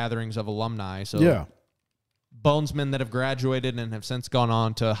meetings and gatherings of alumni. So Yeah. bonesmen that have graduated and have since gone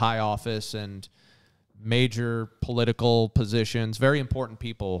on to high office and major political positions, very important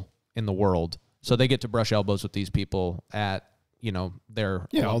people in the world. So they get to brush elbows with these people at, their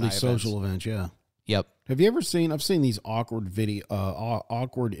Yeah, all alumni these events. social events, yeah. Yep. Have you ever seen, I've seen these awkward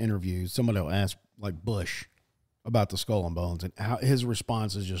awkward interviews. Somebody will ask, like Bush, about the Skull and Bones, and how his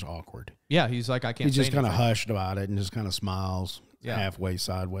response is just awkward. Yeah, he's like, I can't He's say just kind of anything. hushed about it and just kind of smiles Yeah. halfway,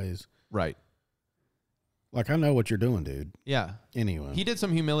 sideways. Right. Like, I know what you're doing, dude. Yeah. Anyway. He did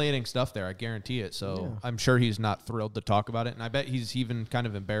some humiliating stuff there, I guarantee it. So I'm sure he's not thrilled to talk about it. And I bet he's even kind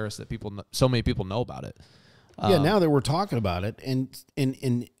of embarrassed that so many people know about it. Yeah, now that we're talking about it,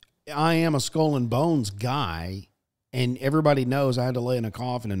 and I am a Skull and Bones guy, and everybody knows I had to lay in a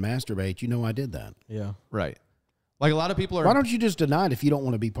coffin and masturbate. I did that. Yeah. Right. Like a lot of people are. Why don't you just deny it if you don't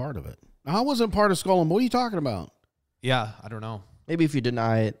want to be part of it? I wasn't part of Skull and Bones. What are you talking about? Yeah, I don't know. Maybe if you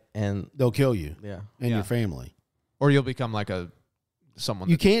deny it and They'll kill you yeah. and Yeah. your family. Or you'll become like someone.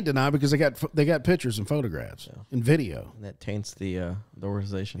 You can't deny because they got pictures and photographs and video. And that taints the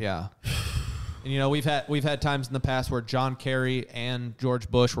organization. Yeah. And we've had times in the past where John Kerry and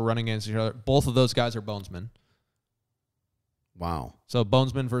George Bush were running against each other. Both of those guys are bonesmen. Wow. So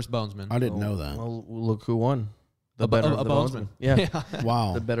bonesman versus bonesman. I didn't know that. Well, look who won. The A better of the bonesman. bonesman. Yeah.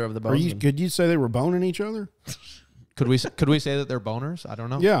 Wow. The better of the bonesman. Could you say they were boning each other? Could we say that they're boners? I don't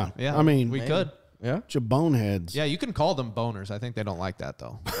know. Yeah. Yeah. I mean, we maybe. could. Yeah. bunch of boneheads. Yeah, you can call them boners. I think they don't like that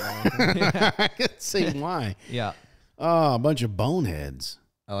though. I can see why. Yeah. Oh, a bunch of boneheads.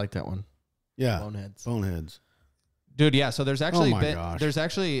 I like that one. Yeah. Boneheads. Boneheads. Dude, yeah. So there's actually my gosh. there's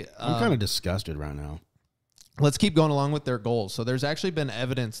actually I'm kind of disgusted right now. let's keep going along with their goals. So there's actually been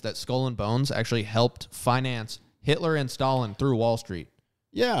evidence that Skull and Bones actually helped finance Hitler and Stalin through Wall Street.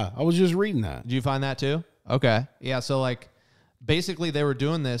 Yeah, I was just reading that. Did you find that too? Okay. Yeah, so like basically they were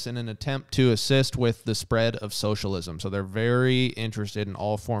doing this in an attempt to assist with the spread of socialism. So they're very interested in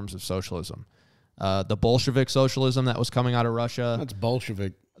all forms of socialism. the Bolshevik socialism that was coming out of Russia, That's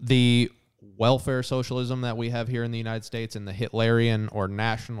Bolshevik. the welfare socialism that we have here in the United States, and the Hitlerian or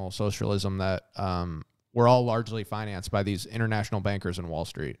national socialism that were all largely financed by these international bankers in Wall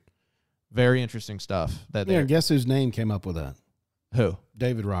Street. Very interesting stuff. Yeah, guess whose name came up with that? Who?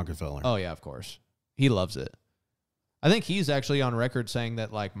 David Rockefeller. Oh, yeah, of course. He loves it. I think he's actually on record saying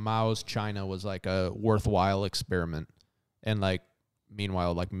that, like, Mao's China was, like, a worthwhile experiment. And, like,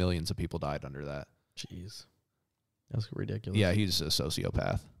 meanwhile, like, millions of people died under that. Jeez. That's ridiculous. Yeah, he's a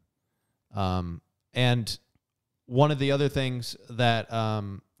sociopath. And one of the other things that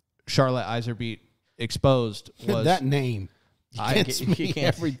Charlotte Iserbyt exposed was... that name gets me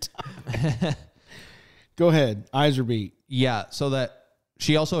every time. Go ahead, Iserbyt. Yeah, so that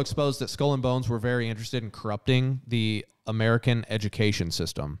she also exposed that Skull and Bones were very interested in corrupting the American education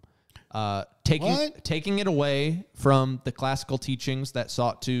system, taking it away from the classical teachings that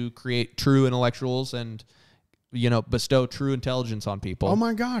sought to create true intellectuals and, bestow true intelligence on people. Oh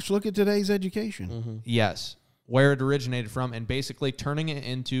my gosh, look at today's education. Mm-hmm. Yes, where it originated from, and basically turning it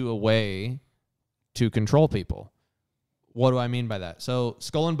into a way to control people. What do I mean by that? So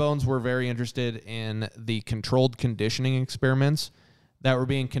Skull and Bones were very interested in the controlled conditioning experiments that were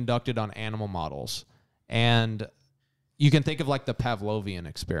being conducted on animal models. And you can think of like the Pavlovian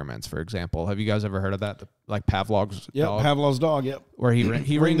experiments, for example. Have you guys ever heard of that? Like Pavlov's dog? Pavlov's dog, yep. Where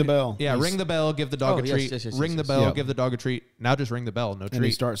he ring the bell. Yeah, ring the bell, give the dog a treat. Yes, ring the bell, give the dog a treat. Now just ring the bell, no treat. And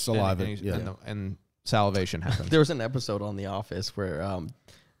he starts salivating. And salivation happens. There was an episode on The Office where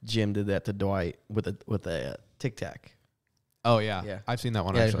Jim did that to Dwight with a Tic Tac. Oh, yeah. Yeah. I've seen that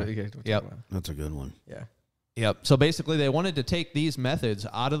one, Yeah, actually. Yep. That's a good one. Yeah. Yep. So basically, they wanted to take these methods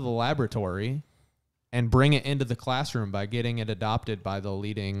out of the laboratory and bring it into the classroom by getting it adopted by the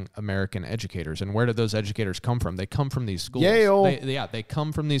leading American educators. And where did those educators come from? They come from these schools. Yale. They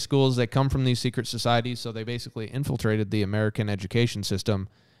come from these schools. They come from these secret societies. So they basically infiltrated the American education system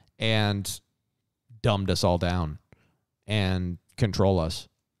and dumbed us all down and control us.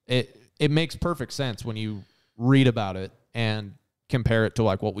 It makes perfect sense when you read about it and compare it to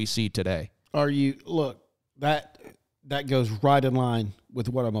like what we see today. That goes right in line with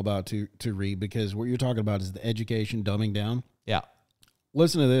what I'm about to read, because what you're talking about is the education dumbing down. Yeah.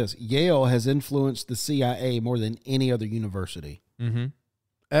 Listen to this. Yale has influenced the CIA more than any other university. Mm-hmm.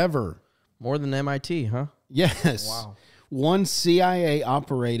 Ever. More than MIT, huh? Yes. Wow. One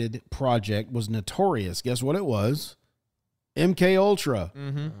CIA-operated project was notorious. Guess what it was? MK Ultra.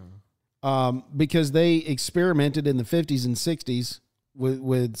 Mm-hmm. Because they experimented in the 50s and 60s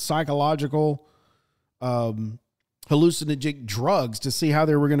with psychological hallucinogenic drugs to see how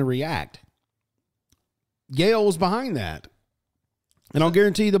they were going to react. Yale was behind that. And I'll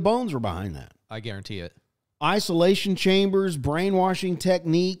guarantee you the Bones were behind that. I guarantee it. Isolation chambers, brainwashing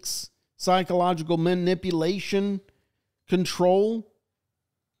techniques, psychological manipulation, control.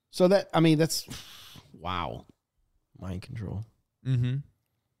 So that's, wow. Mind control. Mm-hmm.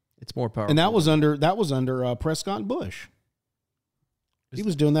 It's more powerful. And that was under Prescott and Bush. He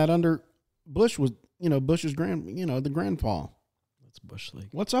was doing that under Bush was, Bush's the grandpa. That's Bush League.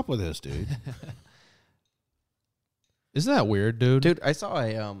 What's up with this, dude? Isn't that weird, dude? Dude, I saw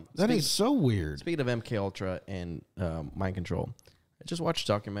a That is so weird. Speaking of MK Ultra and mind control, I just watched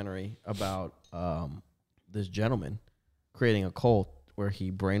a documentary about this gentleman creating a cult where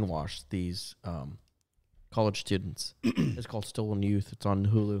he brainwashed these college students. It's called Stolen Youth. It's on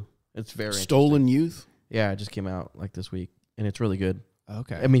Hulu. It's very Stolen Youth? Yeah, it just came out like this week, and it's really good.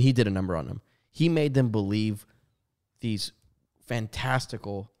 Okay. I mean, he did a number on them. He made them believe these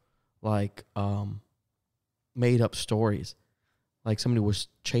fantastical, like, made up stories. Like somebody was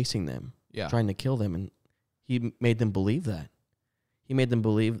chasing them, trying to kill them, and he made them believe that. He made them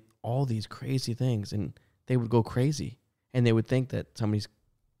believe all these crazy things, and they would go crazy, and they would think that somebody's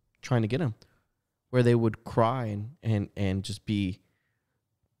trying to get them, where they would cry and just be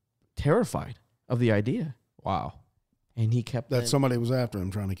terrified of the idea. Wow. And he kept that somebody was after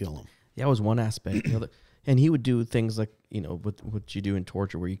him, trying to kill him. That was one aspect. And he would do things like, with what you do in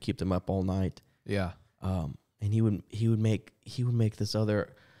torture, where you keep them up all night. Yeah. And he would make this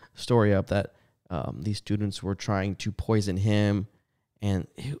other story up that these students were trying to poison him, and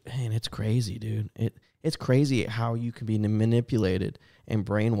it's crazy, dude. It's crazy how you can be manipulated and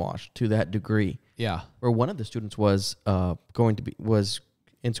brainwashed to that degree. Yeah. Where one of the students was was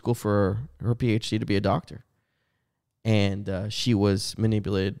in school for her PhD to be a doctor, and she was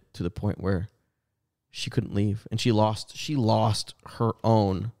manipulated to the point where she couldn't leave, and she lost her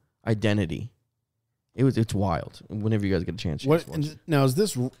own identity. It's wild. Whenever you guys get a chance. Now, is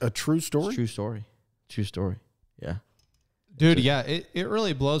this a true story? It's true story. True story. Yeah. Dude, yeah, it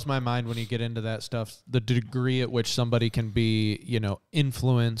really blows my mind when you get into that stuff, the degree at which somebody can be,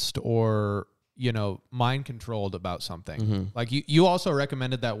 influenced or, mind controlled about something. Like you also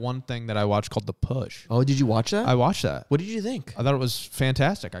recommended that one thing that I watched called The Push. Oh, did you watch that? I watched that. What did you think? I thought it was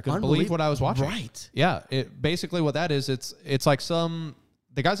fantastic. I couldn't believe what I was watching. Right. Yeah, basically what that is, it's like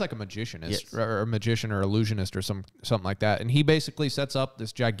the guy's like a magician, or a magician or illusionist or something like that. And he basically sets up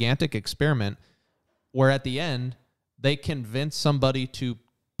this gigantic experiment where at the end they convince somebody to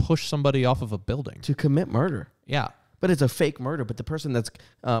push somebody off of a building. To commit murder. Yeah. But it's a fake murder, but the person that's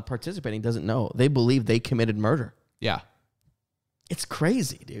participating doesn't know. They believe they committed murder. Yeah. It's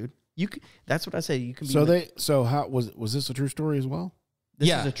crazy, dude. That's what I say. You can be So how was this a true story as well? This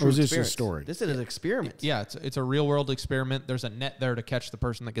is a true or is this a experience. story? This is an experiment. Yeah, it's a real world experiment. There's a net there to catch the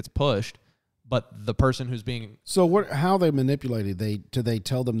person that gets pushed, but the person who's being how they manipulated? Do they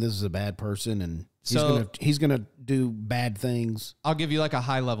tell them this is a bad person and he's gonna do bad things? I'll give you like a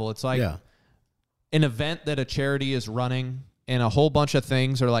high level. It's like an event that a charity is running and a whole bunch of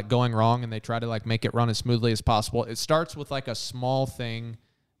things are like going wrong and they try to like make it run as smoothly as possible. It starts with like a small thing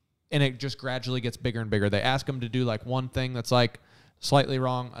and it just gradually gets bigger and bigger. They ask them to do like one thing that's like slightly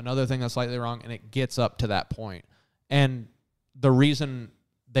wrong, another thing that's slightly wrong, and it gets up to that point. And the reason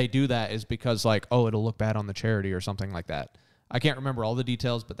they do that is because like, it'll look bad on the charity or something like that. I can't remember all the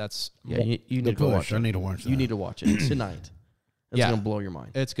details, but that's you need to go watch it. I need to watch that. You need to watch it tonight. It's going to blow your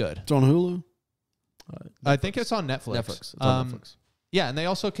mind. It's good. It's on Hulu? I think it's on Netflix. It's on Netflix. Yeah, and they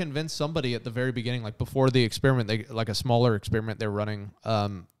also convinced somebody at the very beginning, like before the experiment, like a smaller experiment they're running,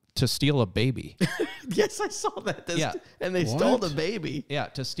 to steal a baby. Yes, I saw that. And they stole the baby. Yeah,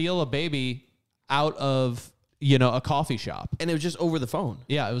 to steal a baby out of, a coffee shop. And it was just over the phone.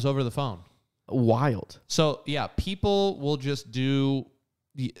 Yeah, it was over the phone. Wild. So, yeah, people will just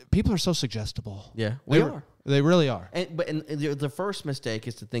people are so suggestible. Yeah, They really are. And the first mistake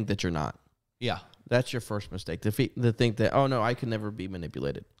is to think that you're not. Yeah. That's your first mistake. To think that, oh, no, I can never be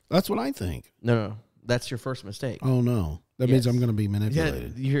manipulated. That's what I think. No. That's your first mistake. Oh, no. That means I'm going to be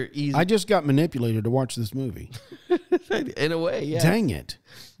manipulated. Yeah, you're easy. I just got manipulated to watch this movie. In a way, yeah. Dang it.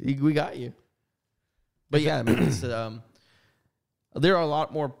 We got you. But yeah, I mean, there are a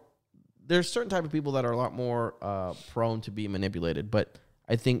lot more. There's certain type of people that are a lot more prone to be manipulated. But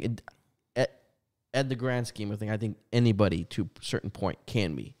I think at the grand scheme of things, I think anybody to a certain point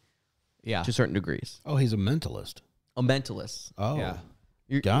can be. Yeah. To certain degrees. Oh, he's a mentalist. A mentalist. Oh, yeah.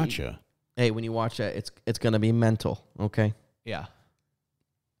 Gotcha. Hey, when you watch that, it's going to be mental, okay? Yeah.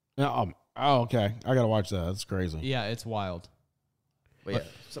 Okay. I got to watch that. That's crazy. Yeah, it's wild. But yeah,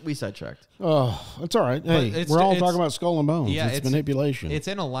 so we sidetracked. Oh, that's all right. Hey, we're all talking about skull and bones. Yeah, it's manipulation. It's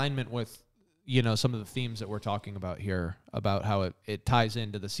in alignment with, some of the themes that we're talking about here, about how it ties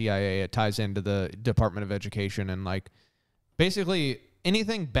into the CIA, it ties into the Department of Education, and like basically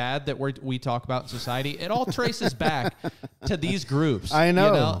anything bad that we talk about in society, it all traces back to these groups. I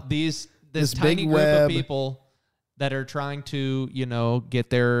know. This big tiny group web of people that are trying to, get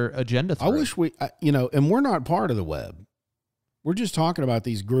their agenda through. I wish and we're not part of the web. We're just talking about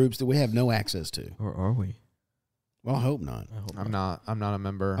these groups that we have no access to. Or are we? Well, I hope not. I'm not a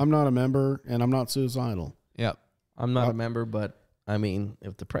member. I'm not a member, and I'm not suicidal. Yep. I'm not a member, but, I mean,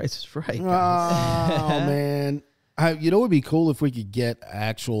 if the price is right. Oh, man. It would be cool if we could get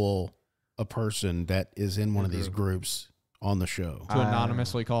a person that is in one of these groups on the show. To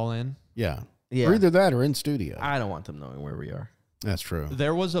anonymously call in? Yeah. Or either that or in studio. I don't want them knowing where we are. That's true.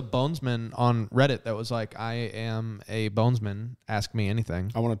 There was a bonesman on Reddit that was like, I am a bonesman. Ask me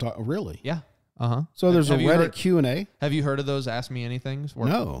anything. I want to talk. Really? Yeah. Uh-huh. So there's a Reddit Q&A? Have you heard of those Ask Me Anythings?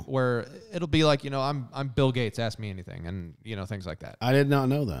 No. Where it'll be like, I'm Bill Gates, ask me anything, and, things like that. I did not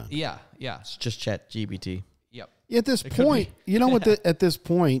know that. Yeah. Yeah. It's just ChatGPT. Yep. At this point, at this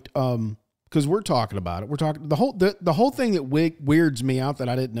point, because we're talking about it, the whole thing that weirds me out that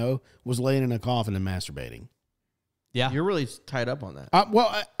I didn't know was laying in a coffin and masturbating. Yeah. You're really tied up on that.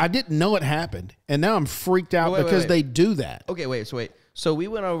 I didn't know it happened, and now I'm freaked out because they do that. Okay, wait. So we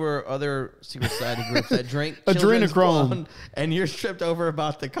went over other secret society groups that drink adrenochrome, and you're tripped over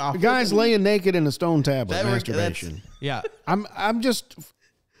about the coffin. The guy's laying naked in a stone tablet, masturbation. Yeah. I'm just...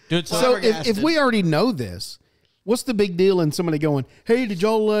 Dude, so if we already know this, what's the big deal in somebody going, hey, did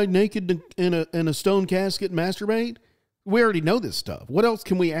y'all lie naked in a stone casket and masturbate? We already know this stuff. What else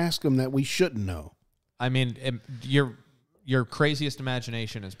can we ask them that we shouldn't know? I mean, your craziest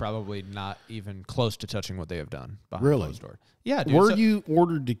imagination is probably not even close to touching what they have done behind closed doors. Yeah, dude. Were you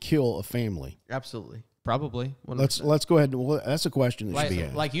ordered to kill a family? Absolutely. Probably. Let's go ahead. Well, that's a question that should be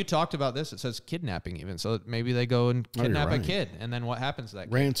asked. Like you talked about this, it says kidnapping even. So maybe they go and kidnap a kid, and then what happens to that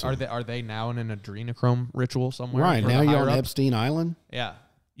kid? Ransom. Are they now in an adrenochrome ritual somewhere? Right, now you're on Epstein Island? Yeah.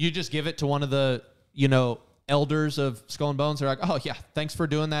 You just give it to one of the, elders of Skull and Bones. They're like, oh, yeah, thanks for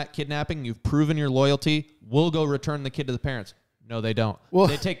doing that kidnapping. You've proven your loyalty. We'll go return the kid to the parents. No, they don't. Well,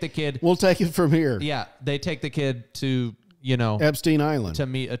 they take the kid. We'll take it from here. Yeah, they take the kid to, Epstein Island. To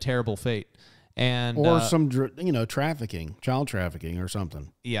meet a terrible fate. Or some, trafficking, child trafficking or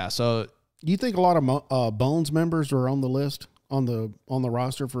something. Yeah, so. Do you think a lot of Bones members are on the list, on the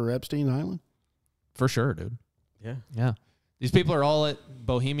roster for Epstein Island? For sure, dude. Yeah. Yeah. These people are all at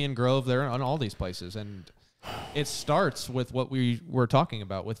Bohemian Grove. They're on all these places. And it starts with what we were talking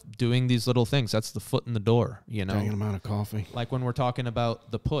about, with doing these little things. That's the foot in the door, Taking them out of coffee. Like when we're talking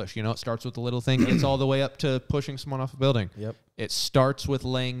about the push, it starts with the little thing. It's all the way up to pushing someone off a building. Yep. It starts with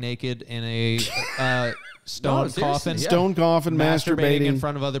laying naked in a stone coffin. Yeah. Stone coffin, masturbating in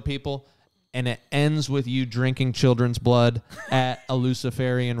front of other people. And it ends with you drinking children's blood at a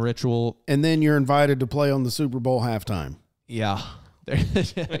Luciferian ritual. And then you're invited to play on the Super Bowl halftime. Yeah.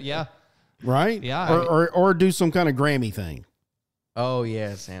 Yeah. Right? Yeah. Or do some kind of Grammy thing. Oh,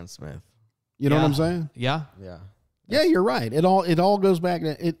 yeah, Sam Smith. You know what I'm saying? Yeah. Yeah. Yeah, you're right. It all goes back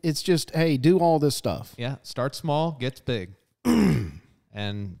to it's just, hey, do all this stuff. Yeah. Start small, gets big.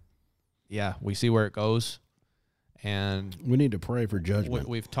 And yeah, we see where it goes. And we need to pray for judgment.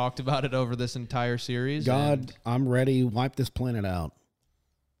 We've talked about it over this entire series. God, I'm ready. Wipe this planet out.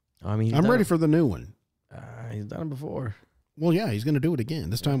 I mean, I'm ready for the new one. He's done it before. Well, yeah, he's going to do it again,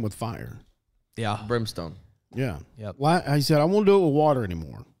 this time with fire. Yeah. Brimstone. Yeah. Yep. Well, he said, I won't do it with water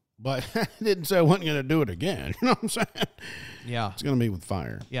anymore. But I didn't say I wasn't going to do it again. You know what I'm saying? Yeah. It's going to be with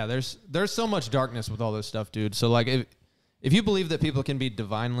fire. Yeah, there's so much darkness with all this stuff, dude. So, like, if you believe that people can be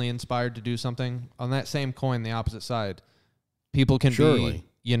divinely inspired to do something, on that same coin, the opposite side, people can be,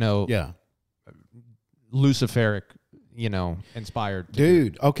 yeah, Luciferic, inspired.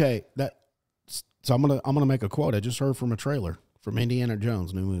 Dude, okay. So I'm gonna make a quote I just heard from a trailer from Indiana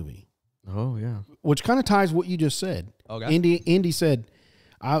Jones' new movie. Oh, yeah. Which kind of ties what you just said. Okay. Indy said,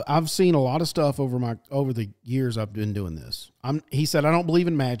 I've seen a lot of stuff over the years I've been doing this. He said, I don't believe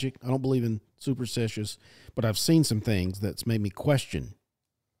in magic. I don't believe in superstitious, but I've seen some things that's made me question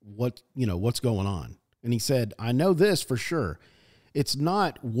what's going on. And he said, I know this for sure. It's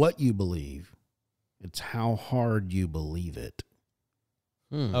not what you believe. It's how hard you believe it.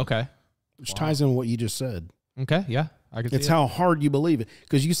 Okay. Which ties in what you just said. Okay. Yeah. I can see It's how hard you believe it.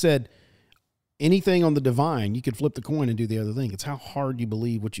 Because you said anything on the divine, you could flip the coin and do the other thing. It's how hard you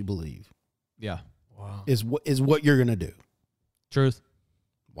believe what you believe. Yeah. Wow. Is what you're going to do. Truth.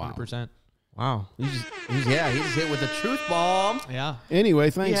 Wow. 100%. Wow. He just hit with a truth bomb. Yeah. Anyway,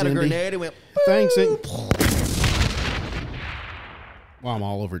 thanks, He had a Indy. grenade and went, Thanks, Indy. Wow, I'm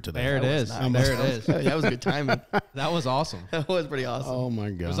all over it today. There it is. nice. There it is. that was good timing. That was awesome. That was pretty awesome. Oh, my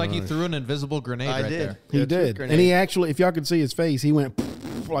God. It was like he threw an invisible grenade right did. there. He Yeah, truth did. grenade. And he actually, if y'all could see his face, he went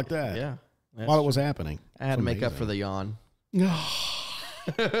like that. Yeah. While it was happening. I had It's to make up amazing. for the yawn. Yeah,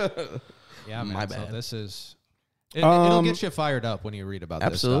 man. My So bad. this is... It'll get you fired up when you read about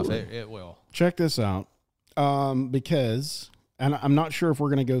Absolutely. this stuff. It will. Check this out. Because, and I'm not sure if we're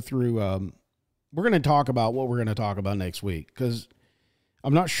going to go through, we're going to talk about what we're going to talk about next week. Because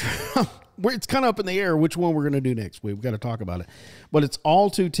I'm not sure. It's kind of up in the air which one we're going to do next week. We've got to talk about it. But it's all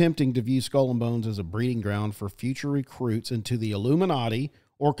too tempting to view Skull and Bones as a breeding ground for future recruits into the Illuminati,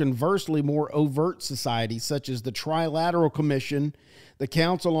 or conversely, more overt societies such as the Trilateral Commission, the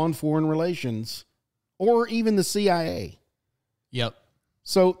Council on Foreign Relations, or even the CIA. Yep.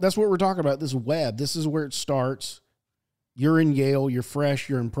 So that's what we're talking about, this web. This is where it starts. You're in Yale, you're fresh,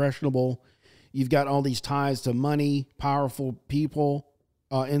 you're impressionable. You've got all these ties to money, powerful people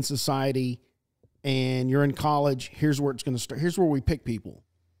in society, and you're in college. Here's where it's going to start. Here's where we pick people.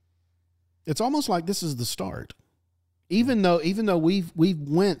 It's almost like this is the start. Even though we've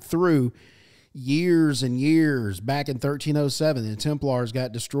went through years and years. Back in 1307, the Templars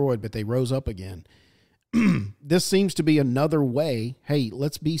got destroyed, but they rose up again. This seems to be another way. Hey,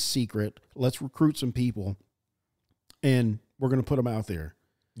 let's be secret. Let's recruit some people, and we're going to put them out there.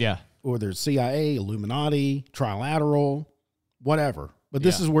 Yeah. Or there's CIA, Illuminati, Trilateral, whatever. But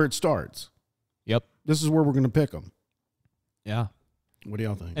this is where it starts. Yep. This is where we're going to pick them. Yeah. What do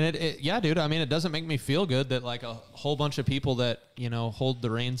y'all think? And yeah, dude, I mean, it doesn't make me feel good that like a whole bunch of people that, hold the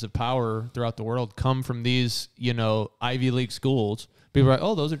reins of power throughout the world come from these, Ivy League schools. People are like,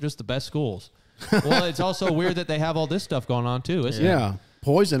 oh, those are just the best schools. Well, it's also weird that they have all this stuff going on too, isn't it? Yeah.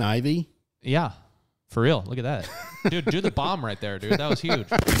 Poison ivy. Yeah. For real. Look at that. Dude, do the bomb right there, dude. That was huge.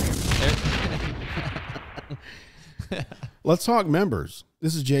 Let's talk members.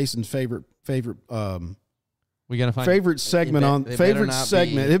 This is Jason's favorite. We gotta find favorite segment on favorite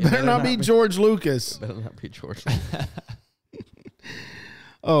segment. It better not be George Lucas. Better not be George.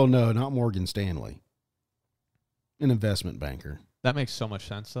 Oh no, not Morgan Stanley. An investment banker. That makes so much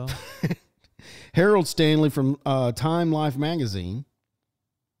sense, though. Harold Stanley from Time Life magazine.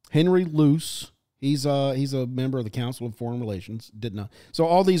 Henry Luce. He's a member of the Council of Foreign Relations. Didn't know. So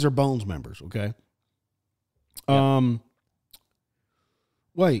all these are Bones members. Okay. Yep.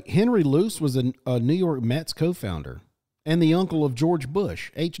 Wait, Henry Luce was a New York Mets co-founder and the uncle of George Bush,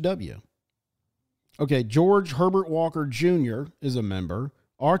 H.W. Okay, George Herbert Walker Jr. is a member.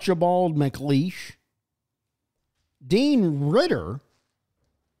 Archibald MacLeish. Dean Ritter.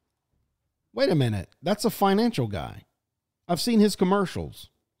 Wait a minute. That's a financial guy. I've seen his commercials.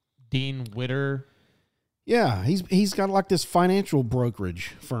 Dean Witter. Yeah, he's got like this financial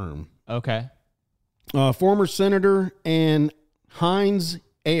brokerage firm. Okay. Former senator and Heinz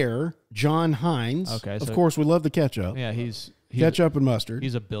heir, John Heinz. Okay. Of course, we love the ketchup. Yeah, he's ketchup and mustard.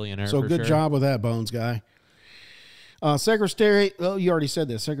 He's a billionaire. So good job with that, Bones guy. Secretary, well, you already said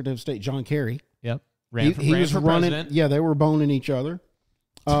this. Secretary of State John Kerry. Yep. He was running. President. Yeah, they were boning each other.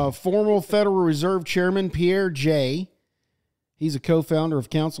 Former Federal Reserve Chairman Pierre J. He's a co-founder of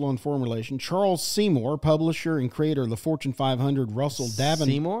Council on Foreign Relations. Charles Seymour, publisher and creator of the Fortune 500. Russell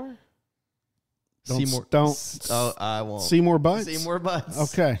Davenport. Seymour? Don't. Oh, I won't. Seymour Butts? Seymour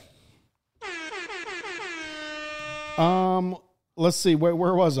Butts. Okay. Let's see.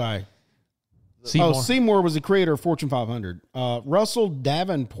 Where was I? Seymour. Seymour was the creator of Fortune 500. Russell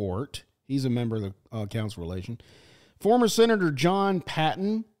Davenport. He's a member of the Council of Relations. Former Senator John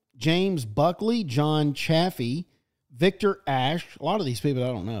Patton, James Buckley, John Chaffee, Victor Ashe. A lot of these people I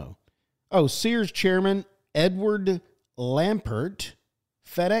don't know. Oh, Sears Chairman Edward Lampert,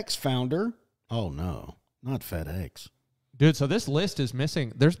 FedEx founder. Oh, no, not FedEx. Dude, so this list is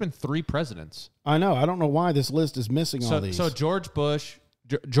missing. There's been 3 presidents. I know. I don't know why this list is missing all these. So George Bush,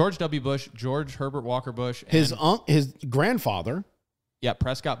 George W. Bush, George Herbert Walker Bush. His grandfather. Yeah,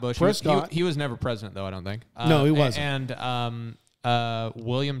 Prescott Bush. Prescott. He was never president, though, I don't think. No, he wasn't. And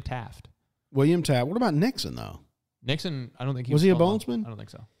William Taft. William Taft. What about Nixon, though? Nixon, I don't think he was. Was he a still bonesman? I don't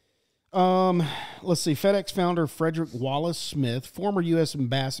think so. Let's see. FedEx founder Frederick Wallace Smith, former U.S.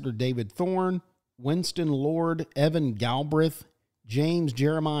 Ambassador David Thorne, Winston Lord, Evan Galbraith, James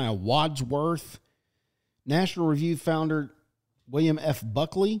Jeremiah Wadsworth, National Review founder William F.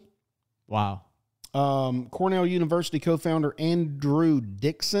 Buckley. Wow. Cornell University co-founder Andrew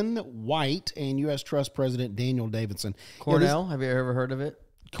Dixon White, and U.S. Trust President Daniel Davidson. Cornell, have you ever heard of it?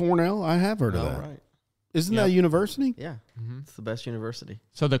 Cornell, I have heard of that. Right. Isn't that a university? Yeah, it's the best university.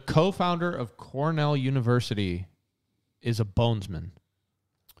 So the co-founder of Cornell University is a bonesman.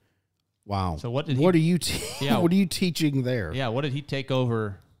 Wow. So what are you teaching there? Yeah, what did he take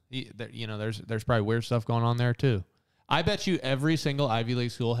over? There's probably weird stuff going on there too. I bet you every single Ivy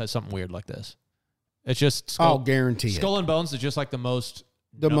League school has something weird like this. It's just I'll guarantee Skull and Bones is just like the most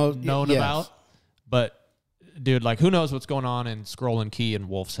known yes. about. But dude, like who knows what's going on in Scroll and Key and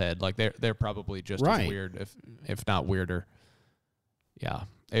Wolf's Head? Like they're probably just as weird, if not weirder. Yeah,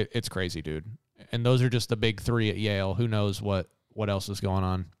 it's crazy, dude. And those are just the big 3 at Yale. Who knows what else is going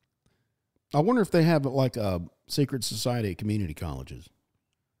on? I wonder if they have like a secret society at community colleges.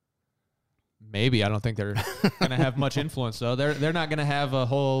 Maybe. I don't think they're going to have much influence, though. They're not going to have a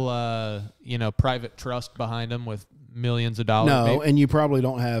whole, private trust behind them with millions of dollars. No, maybe. And you probably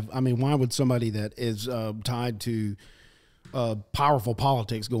don't have. I mean, why would somebody that is tied to powerful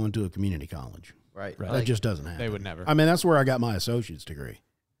politics go into a community college? Right. That just doesn't happen. They would never. I mean, that's where I got my associate's degree.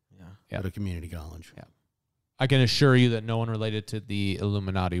 Yeah. At a community college. Yeah. I can assure you that no one related to the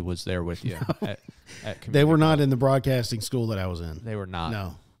Illuminati was there with you. at they were not in the broadcasting school that I was in. They were not.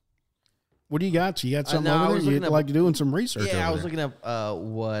 No. What do you got? You got something over there? You'd like doing some research over there. Yeah, I was looking up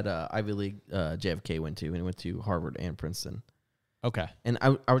what Ivy League JFK went to, and he went to Harvard and Princeton. Okay. And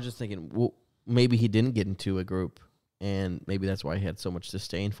I was just thinking, well, maybe he didn't get into a group, and maybe that's why he had so much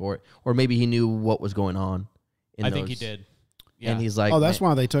disdain for it. Or maybe he knew what was going on. I think he did. Yeah. And he's like, oh, that's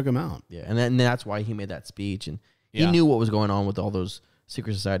why they took him out. Yeah, and that's why he made that speech. And he knew what was going on with all those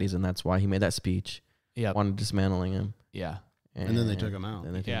secret societies, and that's why he made that speech. Yeah. Wanted dismantling him. Yeah. And then they took him out.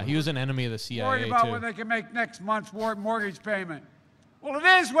 He was an enemy of the CIA, worried about when they can make next month's mortgage payment. Well, it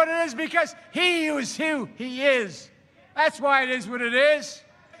is what it is because he is who he is. That's why it is what it is.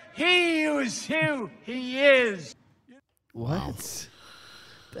 He is who he is. What?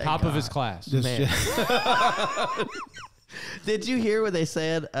 Wow. Top of his class. Did you hear what they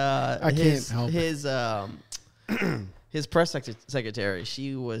said? I can't help his press secretary.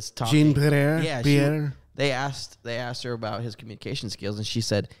 She was talking. Jean Pierre. Yeah, Pierre. They asked her about his communication skills, and she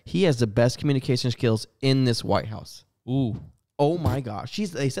said he has the best communication skills in this White House. Ooh. Oh my gosh.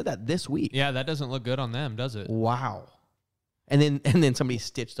 They said that this week. Yeah, that doesn't look good on them, does it? Wow. And then somebody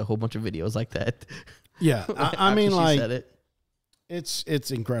stitched a whole bunch of videos like that. Yeah. I mean, like, said it.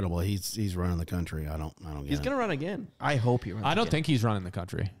 It's incredible. He's running the country. I don't get He's going to run again. I hope he runs I don't again. think he's running the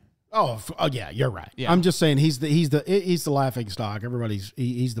country. Oh yeah, you're right. Yeah. I'm just saying he's the laughing stock.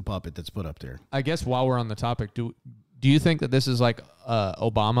 He's the puppet that's put up there. I guess while we're on the topic, do you think that this is like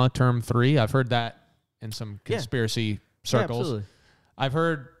Obama term 3? I've heard that in some conspiracy circles. Yeah, absolutely. I've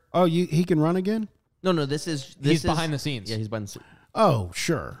heard. Oh, he can run again? No, this is behind the scenes. Yeah, he's behind the scenes. Oh,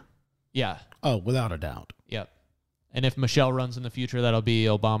 sure. Yeah. Oh, without a doubt. Yep. And if Michelle runs in the future, that'll be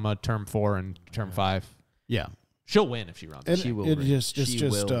Obama term 4 and term 5. Yeah. She'll win if she runs. She will win. She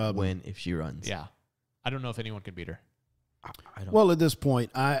will win if she runs. Yeah. I don't know if anyone can beat her. I don't. Well, at this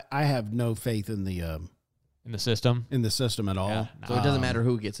point, I have no faith in the system. In the system at all. Yeah, so it doesn't matter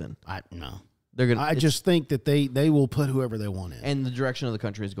who gets in. No. They're gonna. I just think that they will put whoever they want in. And the direction of the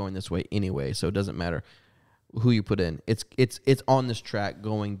country is going this way anyway, so it doesn't matter who you put in. It's on this track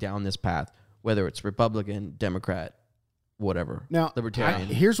going down this path, whether it's Republican, Democrat, whatever. Now, Libertarian.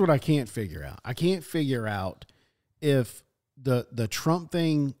 Here's what I can't figure out. I can't figure out if the Trump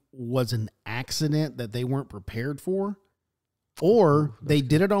thing was an accident that they weren't prepared for, or they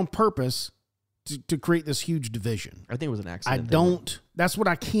did it on purpose to create this huge division. I think it was an accident. That's what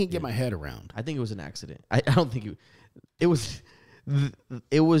I can't get my head around. I think it was an accident. I don't think it was.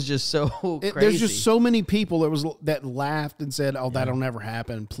 It was just so crazy. There's just so many people that laughed and said, "Oh, that'll never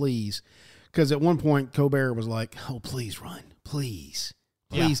happen, please." Because at one point, Colbert was like, "Oh, please run, please,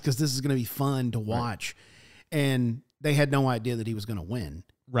 because this is going to be fun to watch," and they had no idea that he was going to win.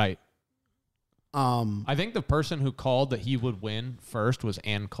 Right. I think the person who called that he would win first was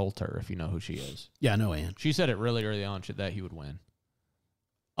Ann Coulter, if you know who she is. Yeah, I know Ann. She said it really early on that he would win.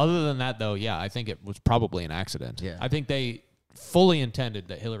 Other than that, though, yeah, I think it was probably an accident. Yeah. I think they fully intended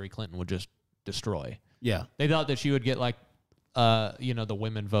that Hillary Clinton would just destroy. Yeah. They thought that she would get the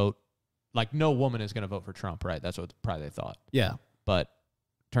women vote. Like, no woman is going to vote for Trump, right? That's what probably they thought. Yeah. But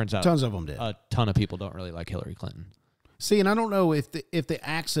turns out tons of them did. A ton of people don't really like Hillary Clinton. See, and I don't know if the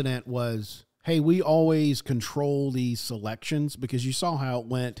accident was, hey, we always control these selections, because you saw how it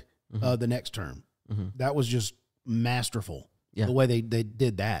went the next term. Mm-hmm. That was just masterful. Yeah. The way they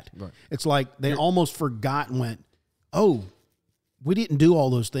did that. Right. It's like they almost forgot and went, oh, we didn't do all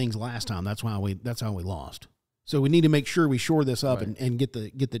those things last time. That's how we lost. So we need to make sure we shore this up and get the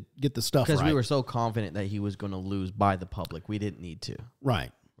stuff right. Because we were so confident that he was going to lose by the public. We didn't need to.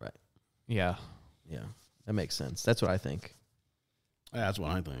 Right. Right. Yeah. Yeah. That makes sense. That's what I think. That's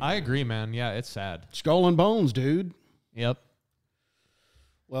what I think. I agree, man. Yeah, it's sad. Skull and bones, dude. Yep.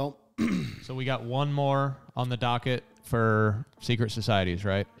 Well, so we got one more on the docket for secret societies,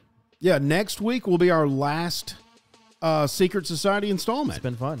 right? Yeah, next week will be our last secret society installment. It's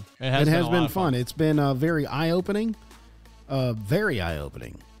been fun. It has been fun. It's been very eye-opening. Very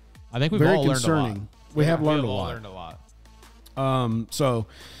eye-opening. I think we've very all concerning. learned a lot. We have learned a lot. So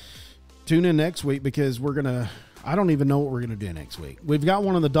tune in next week, because I don't even know what we're gonna do next week. We've got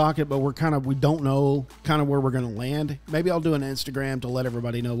one on the docket, but we don't know kind of where we're gonna land. Maybe I'll do an Instagram to let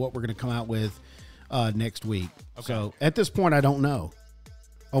everybody know what we're gonna come out with next week. Okay. So at this point, I don't know.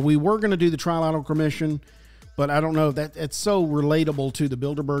 We were gonna do the Trilateral Commission, but I don't know that it's so relatable to the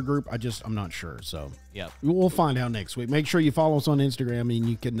Bilderberg group. I'm not sure. So yeah, we'll find out next week. Make sure you follow us on Instagram, and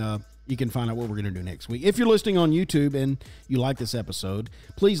you can find out what we're going to do next week. If you're listening on YouTube and you like this episode,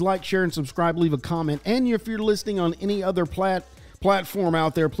 please like, share, and subscribe. Leave a comment. And if you're listening on any other platform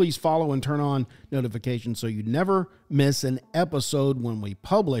out there, please follow and turn on notifications so you never miss an episode when we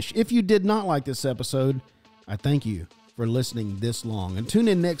publish. If you did not like this episode, I thank you for listening this long. And tune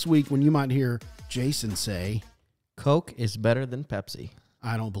in next week when you might hear Jason say, Coke is better than Pepsi.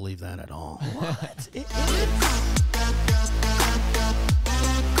 I don't believe that at all. What? It is.